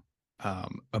facing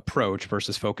approach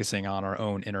versus focusing on our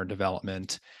own inner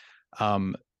development,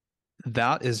 um,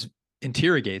 that is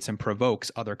interrogates and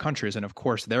provokes other countries, and of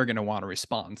course they're going to want to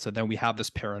respond. So then we have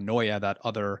this paranoia that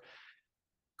other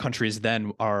countries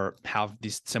then are have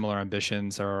these similar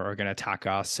ambitions or are going to attack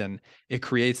us, and it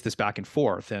creates this back and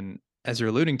forth. And as you're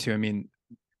alluding to, I mean,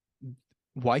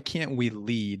 why can't we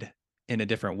lead in a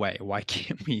different way? Why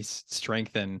can't we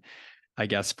strengthen, I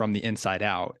guess, from the inside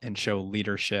out and show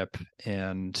leadership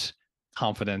and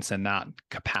confidence in that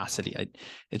capacity?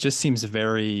 It just seems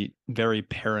very, very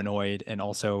paranoid and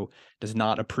also does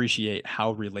not appreciate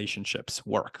how relationships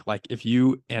work. Like if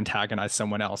you antagonize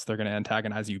someone else, they're going to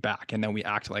antagonize you back. And then we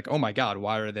act like, oh my God,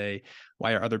 why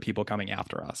are other people coming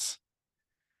after us?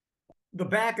 The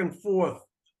back and forth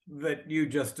that you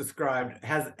just described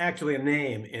has actually a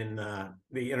name in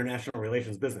the international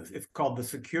relations business. It's called the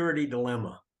security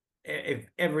dilemma. If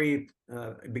every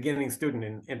beginning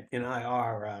student in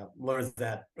IR learns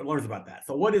about that.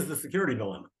 So what is the security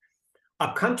dilemma?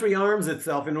 A country arms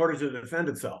itself in order to defend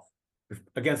itself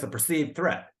against a perceived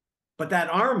threat, but that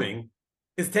arming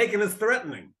is taken as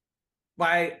threatening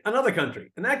by another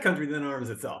country, and that country then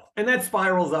arms itself, and that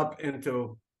spirals up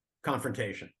into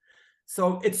confrontation.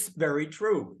 So it's very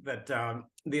true that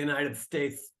the United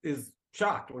States is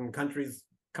shocked when countries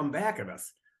come back at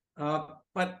us.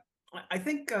 But I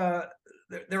think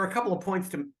there are a couple of points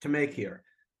to make here.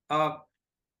 The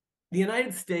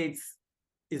United States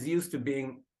is used to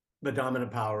being the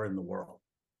dominant power in the world.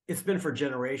 It's been for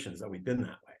generations that we've been that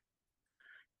way.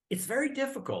 It's very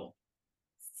difficult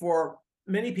for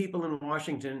many people in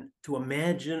Washington to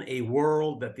imagine a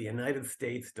world that the United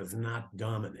States does not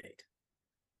dominate.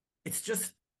 It's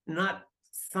just not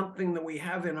something that we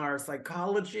have in our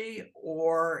psychology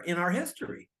or in our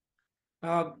history.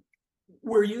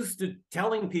 We're used to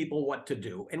telling people what to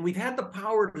do, and we've had the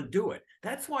power to do it.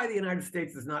 That's why the United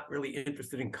States is not really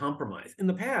interested in compromise. In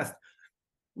the past,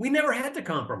 we never had to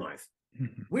compromise.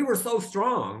 Mm-hmm. We were so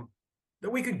strong that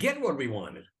we could get what we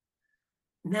wanted.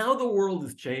 Now the world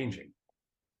is changing.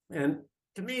 And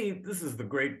to me, this is the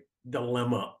great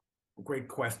dilemma, great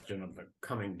question of the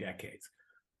coming decades.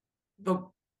 The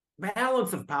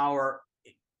balance of power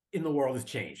in the world is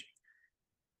changing.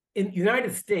 In the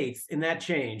United States, in that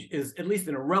change, is, at least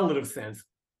in a relative sense,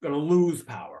 going to lose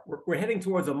power. We're heading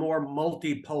towards a more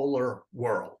multipolar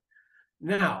world.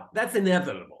 Now, that's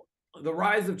inevitable. The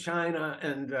rise of China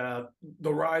and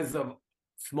the rise of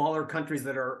smaller countries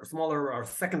that are smaller or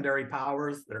secondary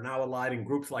powers that are now allied in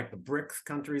groups like the BRICS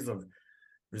countries of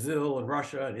Brazil and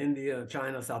Russia and India,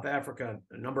 China, South Africa,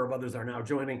 a number of others are now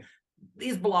joining.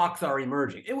 These blocs are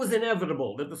emerging. It was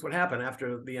inevitable that this would happen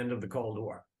after the end of the Cold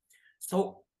War.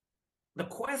 So the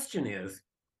question is,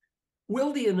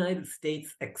 will the United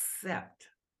States accept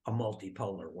a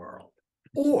multipolar world?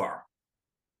 Or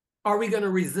are we going to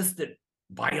resist it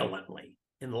violently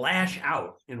and lash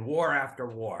out in war after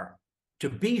war to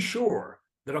be sure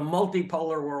that a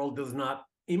multipolar world does not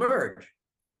emerge?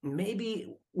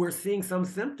 Maybe we're seeing some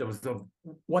symptoms of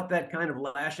what that kind of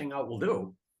lashing out will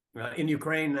do in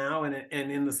Ukraine now and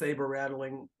in the saber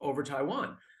rattling over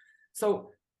Taiwan.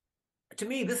 So to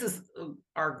me, this is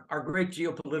our great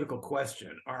geopolitical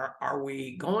question. Are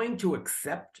we going to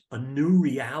accept a new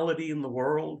reality in the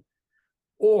world,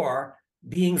 or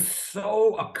being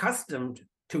so accustomed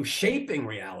to shaping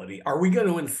reality, are we going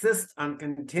to insist on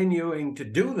continuing to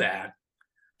do that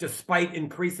despite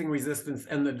increasing resistance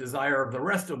and the desire of the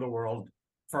rest of the world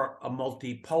for a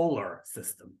multipolar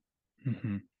system?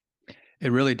 Mm-hmm.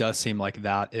 It really does seem like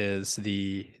that is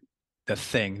the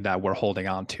thing that we're holding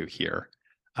on to here.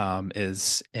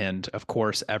 And of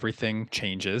course everything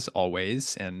changes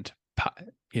always, and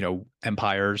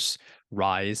empires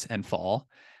rise and fall.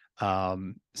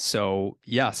 So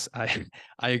yes, I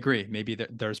agree. Maybe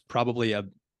there's probably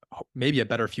maybe a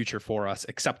better future for us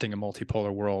accepting a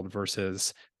multipolar world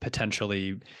versus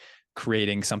potentially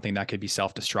creating something that could be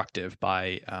self-destructive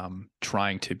by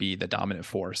trying to be the dominant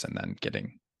force and then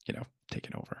getting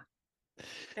taken over.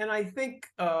 And I think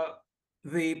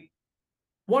the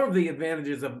one of the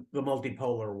advantages of the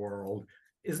multipolar world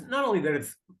is not only that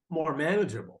it's more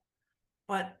manageable,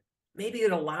 but maybe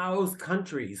it allows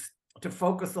countries to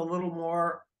focus a little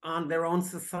more on their own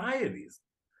societies.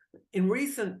 In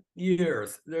recent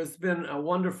years, there's been a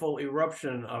wonderful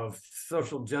eruption of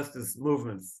social justice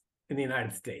movements in the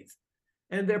United States.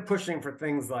 And they're pushing for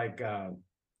things like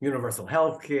universal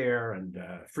health care and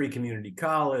free community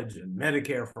college and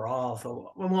Medicare for all.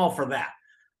 So I'm all for that.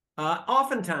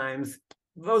 Oftentimes,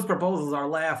 those proposals are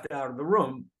laughed out of the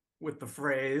room with the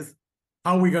phrase,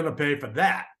 how are we going to pay for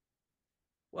that?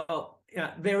 Well,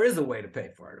 yeah, there is a way to pay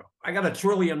for it. I got $1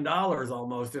 trillion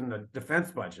almost in the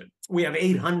defense budget. We have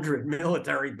 800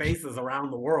 military bases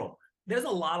around the world. There's a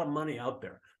lot of money out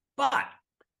there. But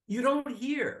you don't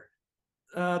hear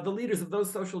the leaders of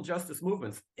those social justice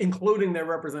movements, including their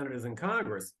representatives in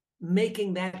Congress,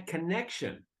 making that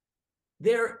connection.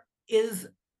 There is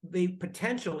the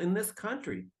potential in this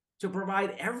country to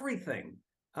provide everything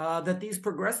that these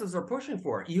progressives are pushing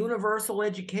for: universal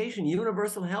education,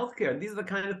 universal health care. These are the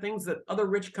kind of things that other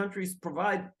rich countries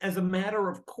provide as a matter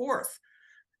of course.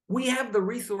 We have the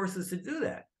resources to do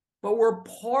that, but we're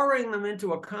pouring them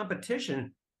into a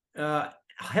competition,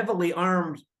 heavily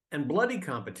armed and bloody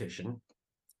competition,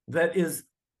 that is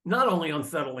not only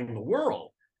unsettling the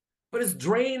world, but is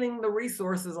draining the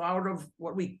resources out of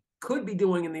what we could be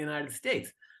doing in the United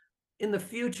States. In the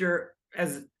future,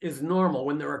 as is normal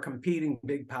when there are competing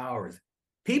big powers,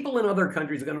 people in other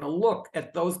countries are going to look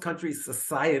at those countries'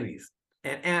 societies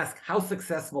and ask, how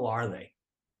successful are they?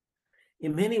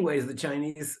 In many ways, the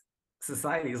Chinese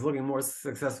society is looking more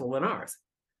successful than ours.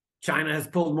 China has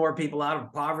pulled more people out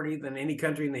of poverty than any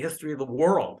country in the history of the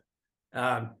world.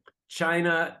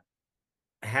 China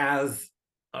has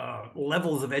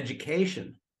levels of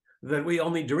education that we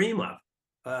only dream of.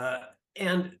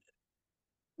 And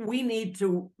we need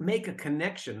to make a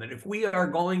connection that if we are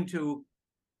going to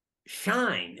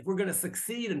shine, if we're going to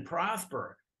succeed and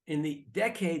prosper in the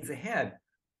decades ahead,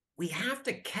 we have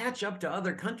to catch up to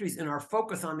other countries in our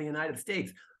focus on the United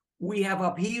States. We have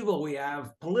upheaval, we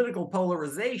have political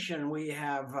polarization, we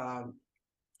have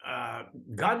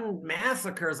gun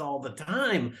massacres all the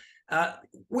time.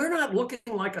 We're not looking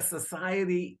like a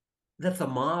society that's a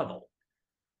model.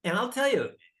 And I'll tell you,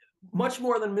 much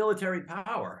more than military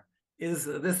power is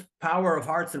this power of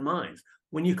hearts and minds.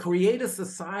 When you create a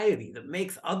society that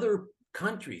makes other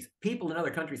countries, people in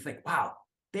other countries think, wow,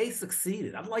 they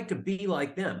succeeded, I'd like to be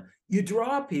like them, you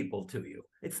draw people to you.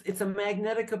 It's a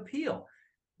magnetic appeal.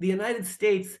 The United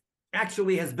States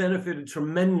actually has benefited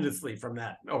tremendously from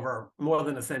that over more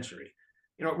than a century.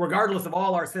 You know, regardless of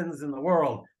all our sins in the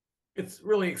world, it's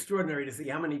really extraordinary to see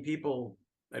how many people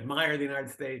admire the United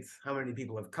States, how many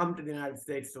people have come to the United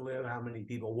States to live, how many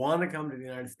people want to come to the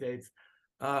United States.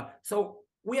 So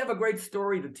we have a great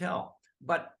story to tell,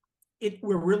 but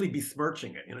we're really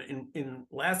besmirching it. In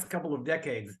last couple of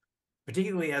decades,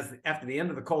 particularly as after the end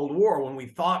of the Cold War, when we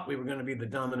thought we were going to be the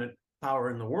dominant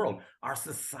power in the world, our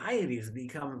societies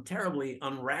become terribly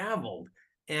unraveled.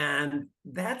 And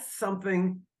that's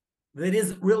something that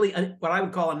is really what I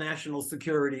would call a national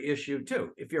security issue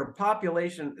too. If your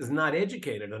population is not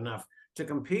educated enough to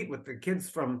compete with the kids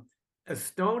from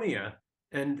Estonia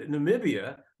and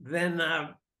Namibia, then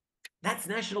that's a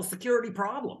national security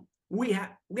problem. We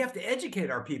have to educate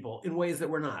our people in ways that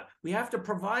we're not. We have to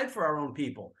provide for our own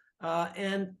people.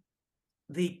 And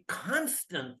the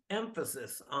constant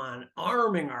emphasis on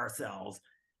arming ourselves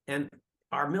and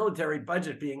our military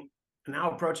budget being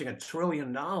now approaching $1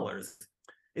 trillion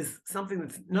is something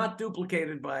that's not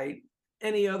duplicated by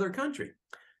any other country.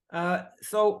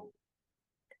 So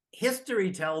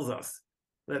history tells us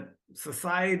that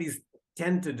societies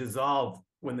tend to dissolve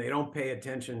when they don't pay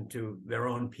attention to their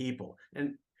own people.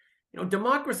 And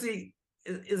democracy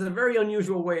is a very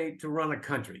unusual way to run a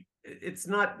country. It's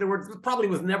not, probably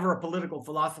was never a political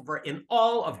philosopher in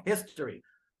all of history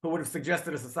who would have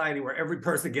suggested a society where every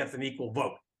person gets an equal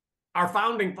vote. Our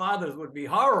founding fathers would be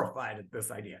horrified at this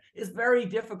idea. It's very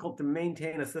difficult to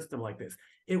maintain a system like this.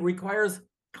 It requires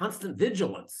constant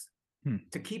vigilance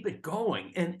to keep it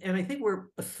going. And I think we're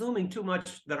assuming too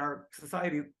much that our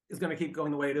society is going to keep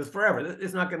going the way it is forever.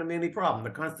 It's not going to be any problem. The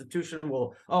Constitution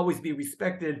will always be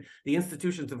respected. The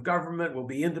institutions of government will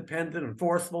be independent and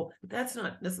forceful. But that's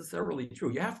not necessarily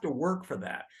true. You have to work for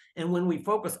that. And when we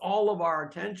focus all of our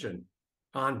attention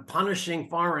on punishing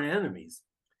foreign enemies,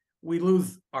 we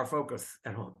lose our focus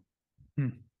at home.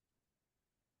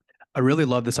 I really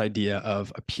love this idea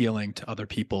of appealing to other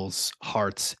people's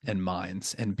hearts and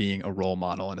minds and being a role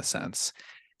model in a sense.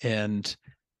 And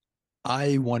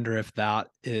I wonder if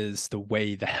that is the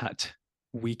way that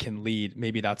we can lead.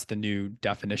 Maybe that's the new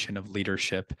definition of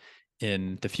leadership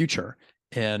in the future.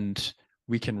 And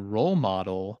we can role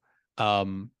model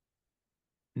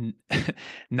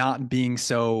not being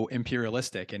so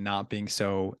imperialistic and not being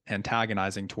so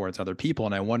antagonizing towards other people.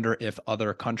 And I wonder if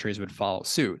other countries would follow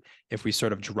suit if we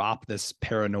sort of drop this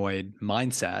paranoid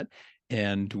mindset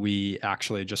and we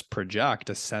actually just project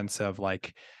a sense of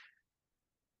like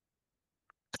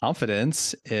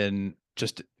confidence in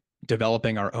just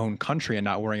developing our own country and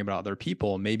not worrying about other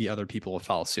people, maybe other people will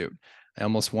follow suit. I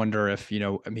almost wonder if,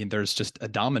 I mean, there's just a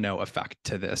domino effect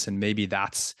to this, and maybe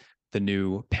that's the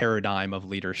new paradigm of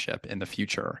leadership in the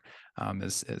future,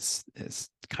 is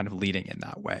kind of leading in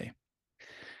that way.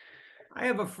 I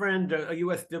have a friend, a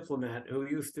U.S. diplomat, who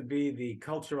used to be the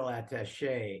cultural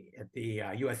attaché at the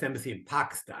U.S. Embassy in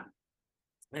Pakistan.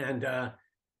 And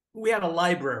we had a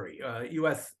library,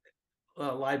 U.S.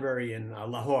 Library in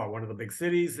Lahore, one of the big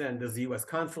cities, and there's a U.S.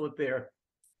 consulate there.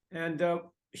 And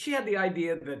she had the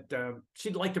idea that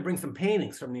she'd like to bring some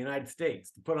paintings from the United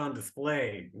States to put on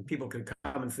display, and people could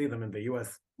come and see them in the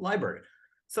U.S. library.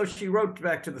 So she wrote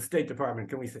back to the State Department,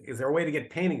 is there a way to get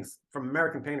paintings from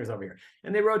American painters over here?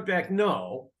 And they wrote back,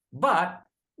 no, but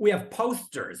we have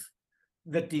posters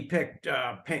that depict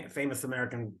famous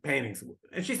American paintings.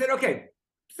 And she said, okay,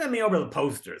 send me over the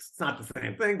posters. It's not the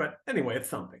same thing, but anyway, it's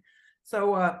something.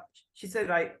 So she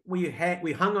said, we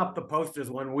hung up the posters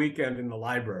one weekend in the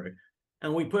library,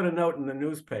 and we put a note in the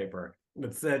newspaper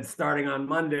that said, starting on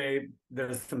Monday,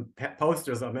 there's some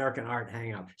posters of American art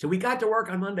hanging up. So we got to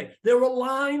work on Monday. There were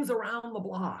lines around the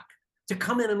block to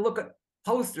come in and look at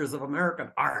posters of American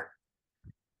art.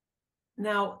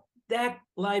 Now, that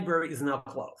library is now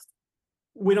closed.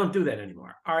 We don't do that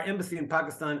anymore. Our embassy in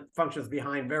Pakistan functions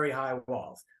behind very high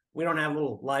walls. We don't have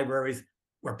little libraries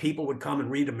where people would come and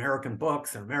read American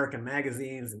books and American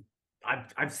magazines. And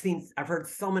I've heard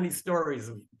so many stories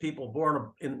of people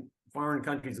born in foreign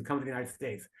countries who come to the United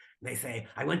States. And they say,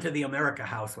 I went to the America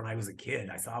House when I was a kid.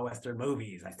 I saw Western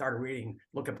movies. I started reading,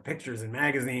 look at the pictures in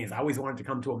magazines. I always wanted to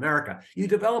come to America. You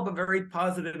develop a very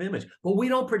positive image. But we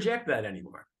don't project that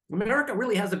anymore. America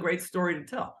really has a great story to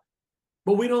tell,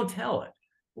 but we don't tell it.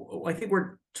 I think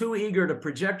we're too eager to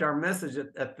project our message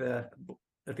at the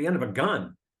end of a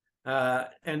gun,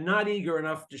 and not eager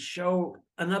enough to show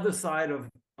another side of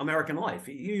American life.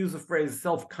 You use the phrase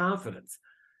self-confidence.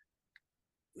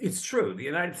 It's true. The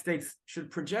United States should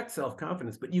project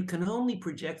self-confidence, but you can only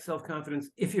project self-confidence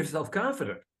if you're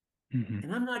self-confident. Mm-hmm.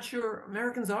 And I'm not sure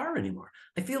Americans are anymore.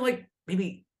 I feel like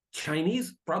maybe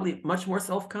Chinese probably much more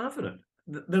self-confident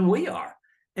than we are.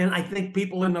 And I think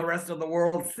people in the rest of the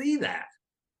world see that.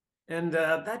 And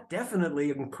that definitely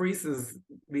increases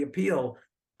the appeal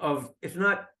of, if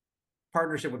not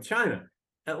partnership with China,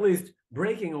 at least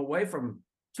breaking away from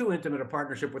too intimate a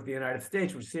partnership with the United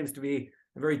States, which seems to be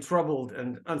a very troubled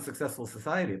and unsuccessful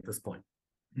society at this point.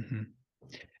 Mm-hmm.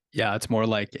 Yeah, it's more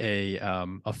like a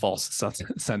false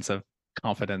sense of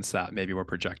confidence that maybe we're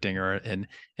projecting, or an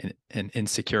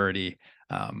insecurity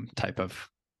type of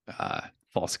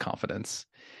false confidence.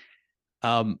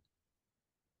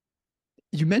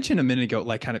 You mentioned a minute ago,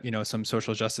 like kind of, some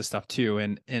social justice stuff too.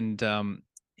 And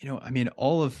I mean,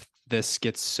 all of this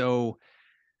gets so,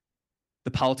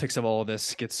 the politics of all of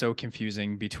this gets so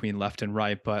confusing between left and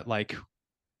right, but like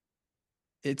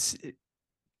it's,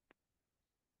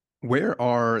 where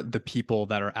are the people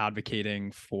that are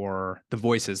advocating for, the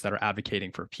voices that are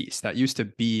advocating for peace? That used to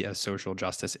be a social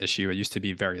justice issue. It used to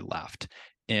be very left.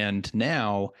 And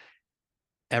now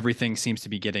everything seems to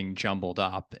be getting jumbled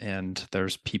up, and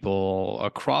there's people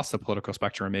across the political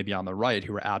spectrum, maybe on the right,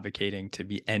 who are advocating to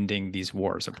be ending these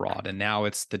wars abroad. And now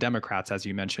it's the Democrats, as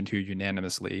you mentioned, who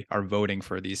unanimously are voting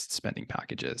for these spending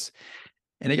packages.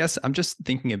 And I guess I'm just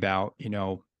thinking about,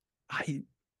 I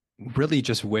really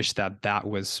just wish that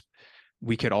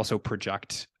we could also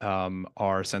project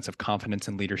our sense of confidence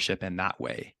and leadership in that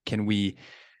way. Can we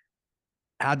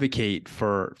advocate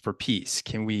for peace?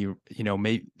 Can we,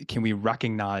 can we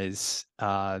recognize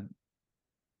the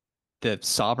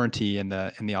sovereignty and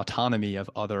the autonomy of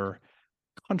other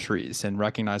countries, and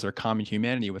recognize our common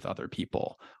humanity with other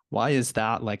people? Why is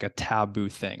that like a taboo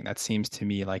thing? That seems to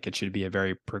me like it should be a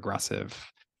very progressive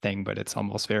thing, but it's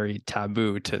almost very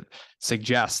taboo to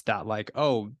suggest that, like,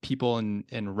 oh, people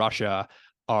in Russia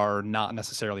are not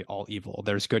necessarily all evil.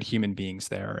 There's good human beings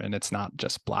there, and it's not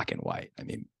just black and white. I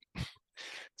mean,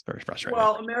 it's very frustrating.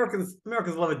 Well, Americans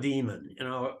love a demon.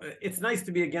 It's nice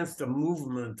to be against a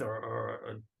movement or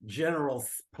a general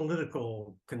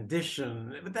political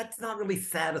condition, but that's not really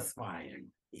satisfying.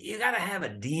 You got to have a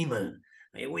demon.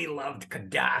 I mean, we loved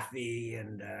Gaddafi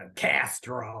and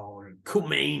Castro and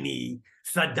Khomeini,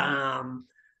 Saddam,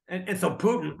 and so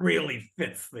Putin really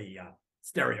fits the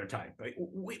stereotype.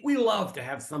 We love to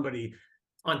have somebody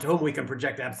onto whom we can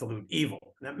project absolute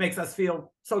evil. And that makes us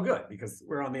feel so good because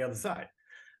we're on the other side.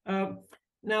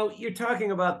 Now, you're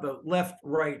talking about the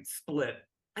left-right split.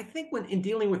 I think when in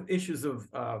dealing with issues of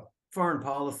foreign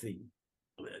policy,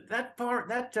 that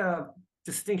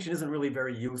distinction isn't really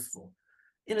very useful.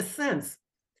 In a sense,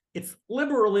 It's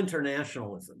liberal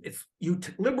internationalism. It's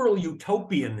liberal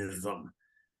utopianism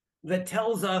that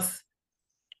tells us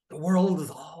the world is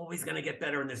always going to get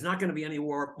better and there's not going to be any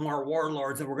more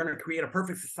warlords and we're going to create a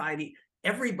perfect society.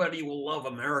 Everybody will love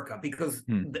America because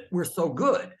we're so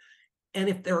good. And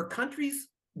if there are countries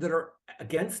that are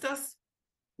against us,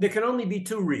 there can only be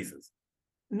two reasons.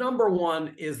 Number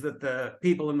one is that the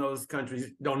people in those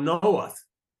countries don't know us,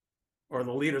 or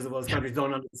the leaders of those countries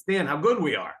don't understand how good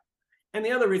we are. And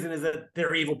the other reason is that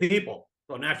they're evil people.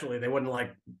 So naturally, they wouldn't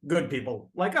like good people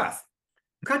like us.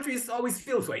 Countries always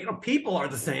feel this way. You know, people are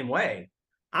the same way.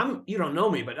 You don't know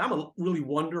me, but I'm a really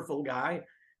wonderful guy.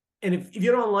 And if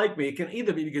you don't like me, it can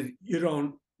either be because you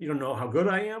don't know how good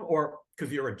I am, or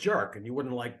because you're a jerk and you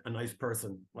wouldn't like a nice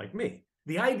person like me.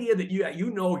 The idea that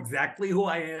you know exactly who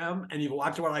I am and you've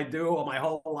watched what I do all my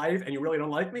whole life and you really don't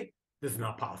like me, this is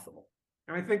not possible.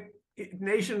 And I think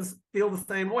nations feel the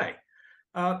same way.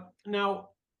 Now,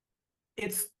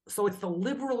 it's the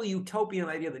liberal utopian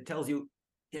idea that tells you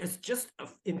it's just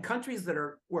in countries that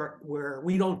are where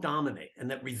we don't dominate and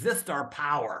that resist our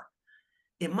power,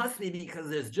 it must be because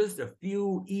there's just a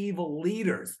few evil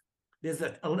leaders. There's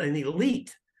an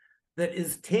elite that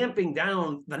is tamping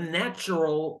down the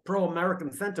natural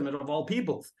pro-American sentiment of all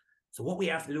peoples. So what we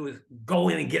have to do is go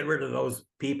in and get rid of those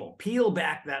people, peel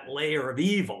back that layer of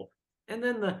evil, and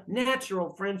then the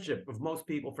natural friendship of most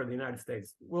people for the United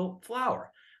States will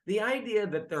flower. The idea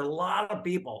that there are a lot of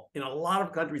people in a lot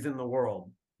of countries in the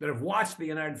world that have watched the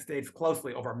United States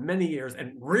closely over many years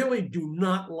and really do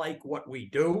not like what we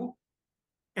do,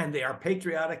 and they are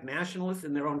patriotic nationalists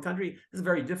in their own country, is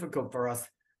very difficult for us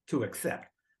to accept.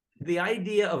 The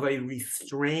idea of a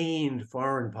restrained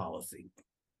foreign policy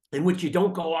in which you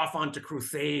don't go off onto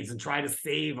crusades and try to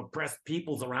save oppressed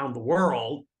peoples around the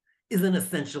world is an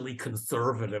essentially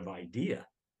conservative idea.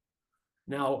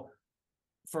 Now,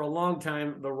 for a long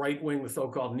time, the right wing, the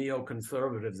so-called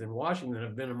neoconservatives in Washington,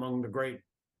 have been among the great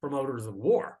promoters of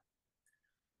war.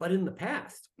 But in the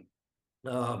past,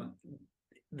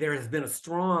 there has been a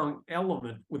strong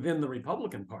element within the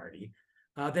Republican Party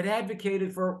that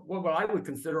advocated for what I would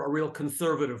consider a real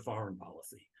conservative foreign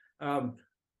policy.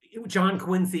 John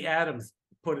Quincy Adams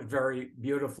put it very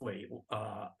beautifully.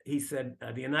 He said,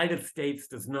 the United States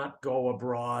does not go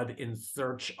abroad in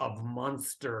search of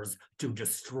monsters to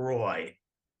destroy.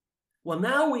 Well,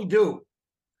 now we do.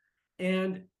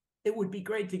 And it would be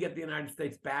great to get the United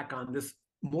States back on this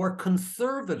more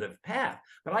conservative path.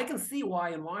 But I can see why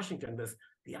in Washington,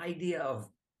 the idea of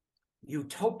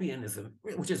utopianism,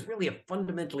 which is really a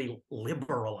fundamentally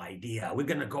liberal idea. We're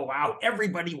going to go out.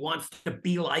 Everybody wants to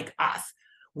be like us.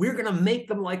 We're going to make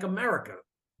them like America.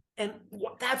 And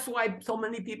that's why so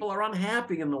many people are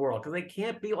unhappy in the world, because they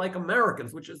can't be like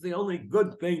Americans, which is the only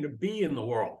good thing to be in the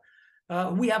world.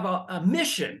 We have a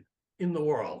mission in the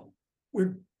world.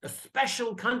 We're a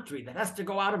special country that has to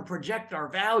go out and project our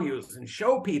values and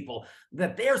show people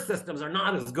that their systems are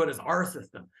not as good as our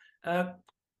system.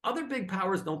 Other big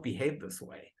powers don't behave this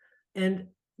way. And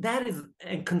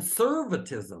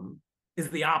conservatism is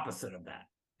the opposite of that.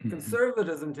 Mm-hmm.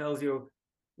 Conservatism tells you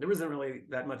there isn't really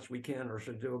that much we can or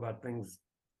should do about things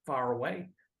far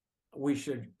away. We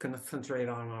should concentrate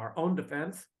on our own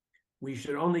defense. We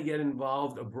should only get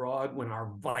involved abroad when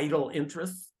our vital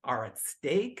interests are at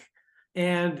stake.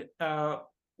 And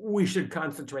we should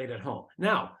concentrate at home.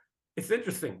 Now, it's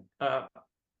interesting.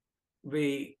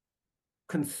 The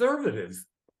conservatives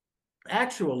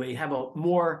actually have a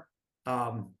more,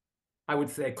 I would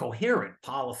say, coherent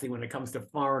policy when it comes to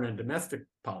foreign and domestic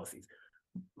policies.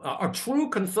 A true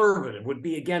conservative would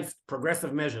be against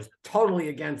progressive measures, totally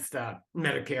against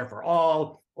Medicare for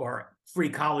all or free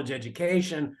college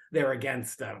education. They're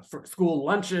against school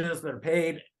lunches that are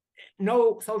paid,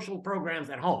 no social programs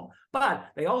at home. But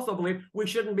they also believe we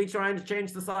shouldn't be trying to change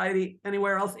society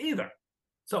anywhere else either.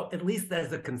 So at least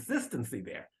there's a consistency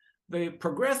there. The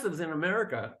progressives in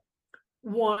America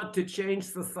want to change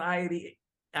society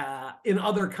in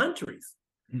other countries.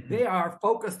 Mm-hmm. They are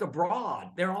focused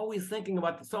abroad. They're always thinking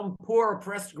about some poor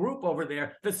oppressed group over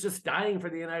there that's just dying for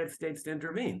the United States to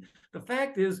intervene. The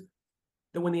fact is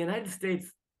that when the United States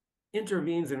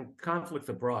intervenes in conflicts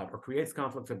abroad or creates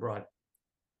conflicts abroad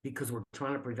because we're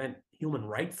trying to prevent human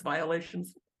rights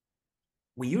violations,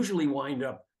 we usually wind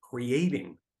up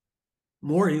creating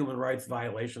more human rights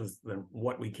violations than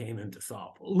what we came in to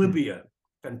solve. Libya,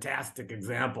 fantastic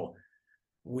example.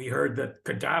 We heard that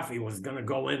Gaddafi was going to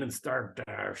go in and start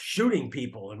shooting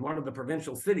people in one of the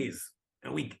provincial cities,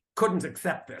 and we couldn't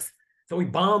accept this. So we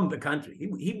bombed the country.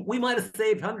 We might have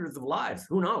saved hundreds of lives,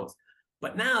 who knows?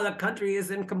 But now the country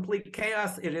is in complete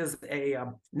chaos. It is a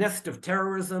nest of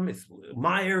terrorism. It's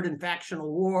mired in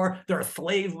factional war. There are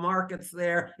slave markets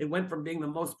there. It went from being the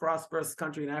most prosperous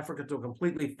country in Africa to a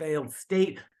completely failed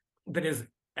state that is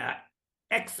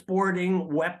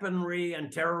exporting weaponry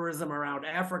and terrorism around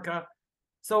Africa.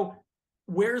 So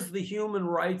where's the human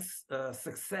rights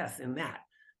success in that?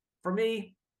 For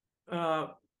me,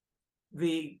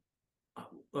 the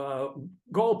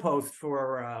goalpost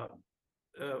for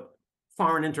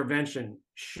foreign intervention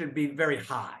should be very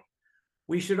high.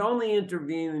 We should only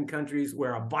intervene in countries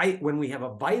where when we have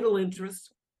a vital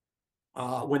interest,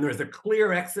 when there's a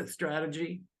clear exit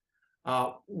strategy,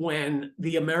 when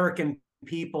the American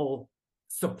people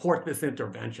support this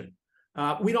intervention.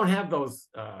 We don't have those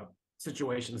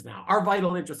situations now. Our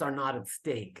vital interests are not at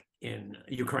stake in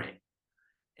Ukraine.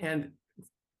 And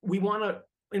we want to,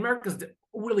 America's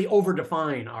really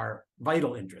overdefine our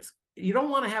vital interests. You don't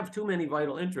want to have too many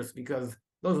vital interests because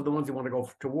those are the ones you want to go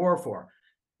to war for.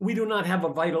 We do not have a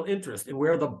vital interest in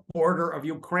where the border of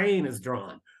Ukraine is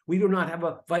drawn. We do not have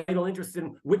a vital interest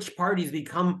in which parties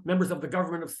become members of the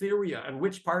government of Syria and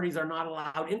which parties are not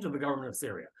allowed into the government of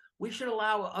Syria. We should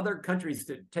allow other countries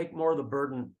to take more of the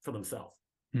burden for themselves.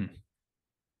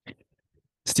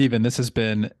 Stephen, this has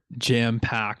been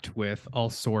jam-packed with all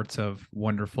sorts of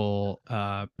wonderful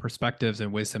perspectives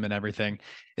and wisdom and everything.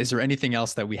 Is there anything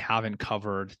else that we haven't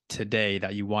covered today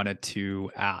that you wanted to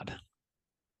add?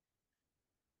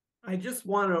 I just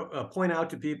want to point out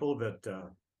to people that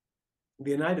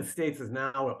the United States is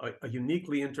now a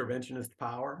uniquely interventionist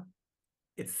power.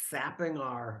 It's sapping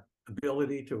our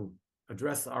ability to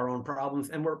address our own problems,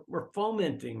 and we're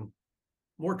fomenting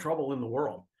more trouble in the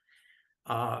world.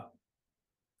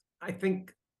 I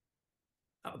think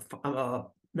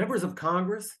members of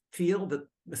Congress feel that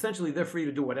essentially they're free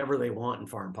to do whatever they want in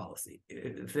foreign policy.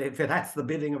 If that's the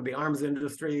bidding of the arms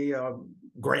industry,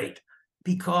 great,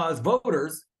 because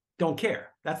voters don't care.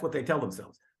 That's what they tell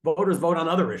themselves. Voters vote on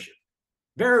other issues.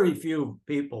 Very few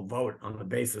people vote on the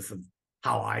basis of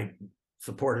how I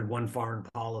supported one foreign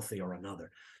policy or another.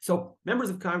 So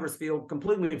members of Congress feel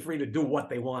completely free to do what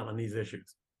they want on these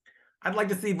issues. I'd like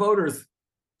to see voters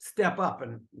step up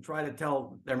and try to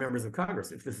tell their members of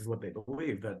Congress, if this is what they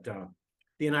believe, that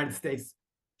the United States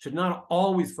should not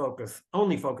always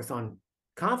only focus on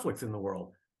conflicts in the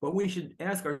world, but we should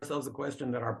ask ourselves a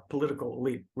question that our political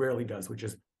elite rarely does, which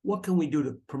is, what can we do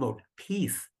to promote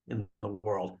peace in the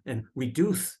world and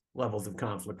reduce levels of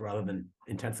conflict rather than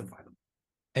intensify them?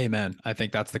 Amen. I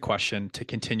think that's the question to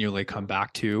continually come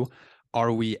back to.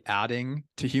 Are we adding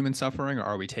to human suffering or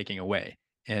are we taking away?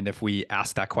 And if we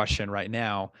ask that question right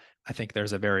now, I think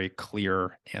there's a very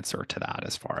clear answer to that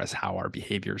as far as how our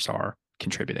behaviors are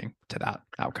contributing to that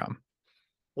outcome.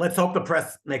 Let's hope the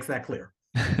press makes that clear.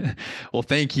 Well,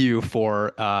 thank you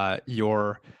for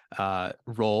your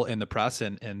role in the press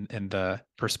and the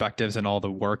perspectives and all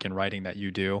the work and writing that you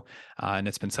do. And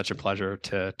it's been such a pleasure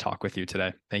to talk with you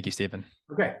today. Thank you, Stephen.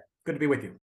 Okay, good to be with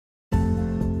you.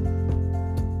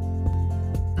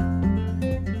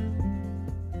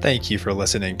 Thank you for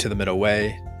listening to The Middle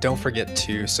Way. Don't forget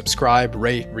to subscribe,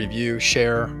 rate, review,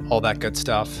 share, all that good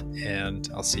stuff. And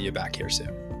I'll see you back here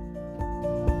soon.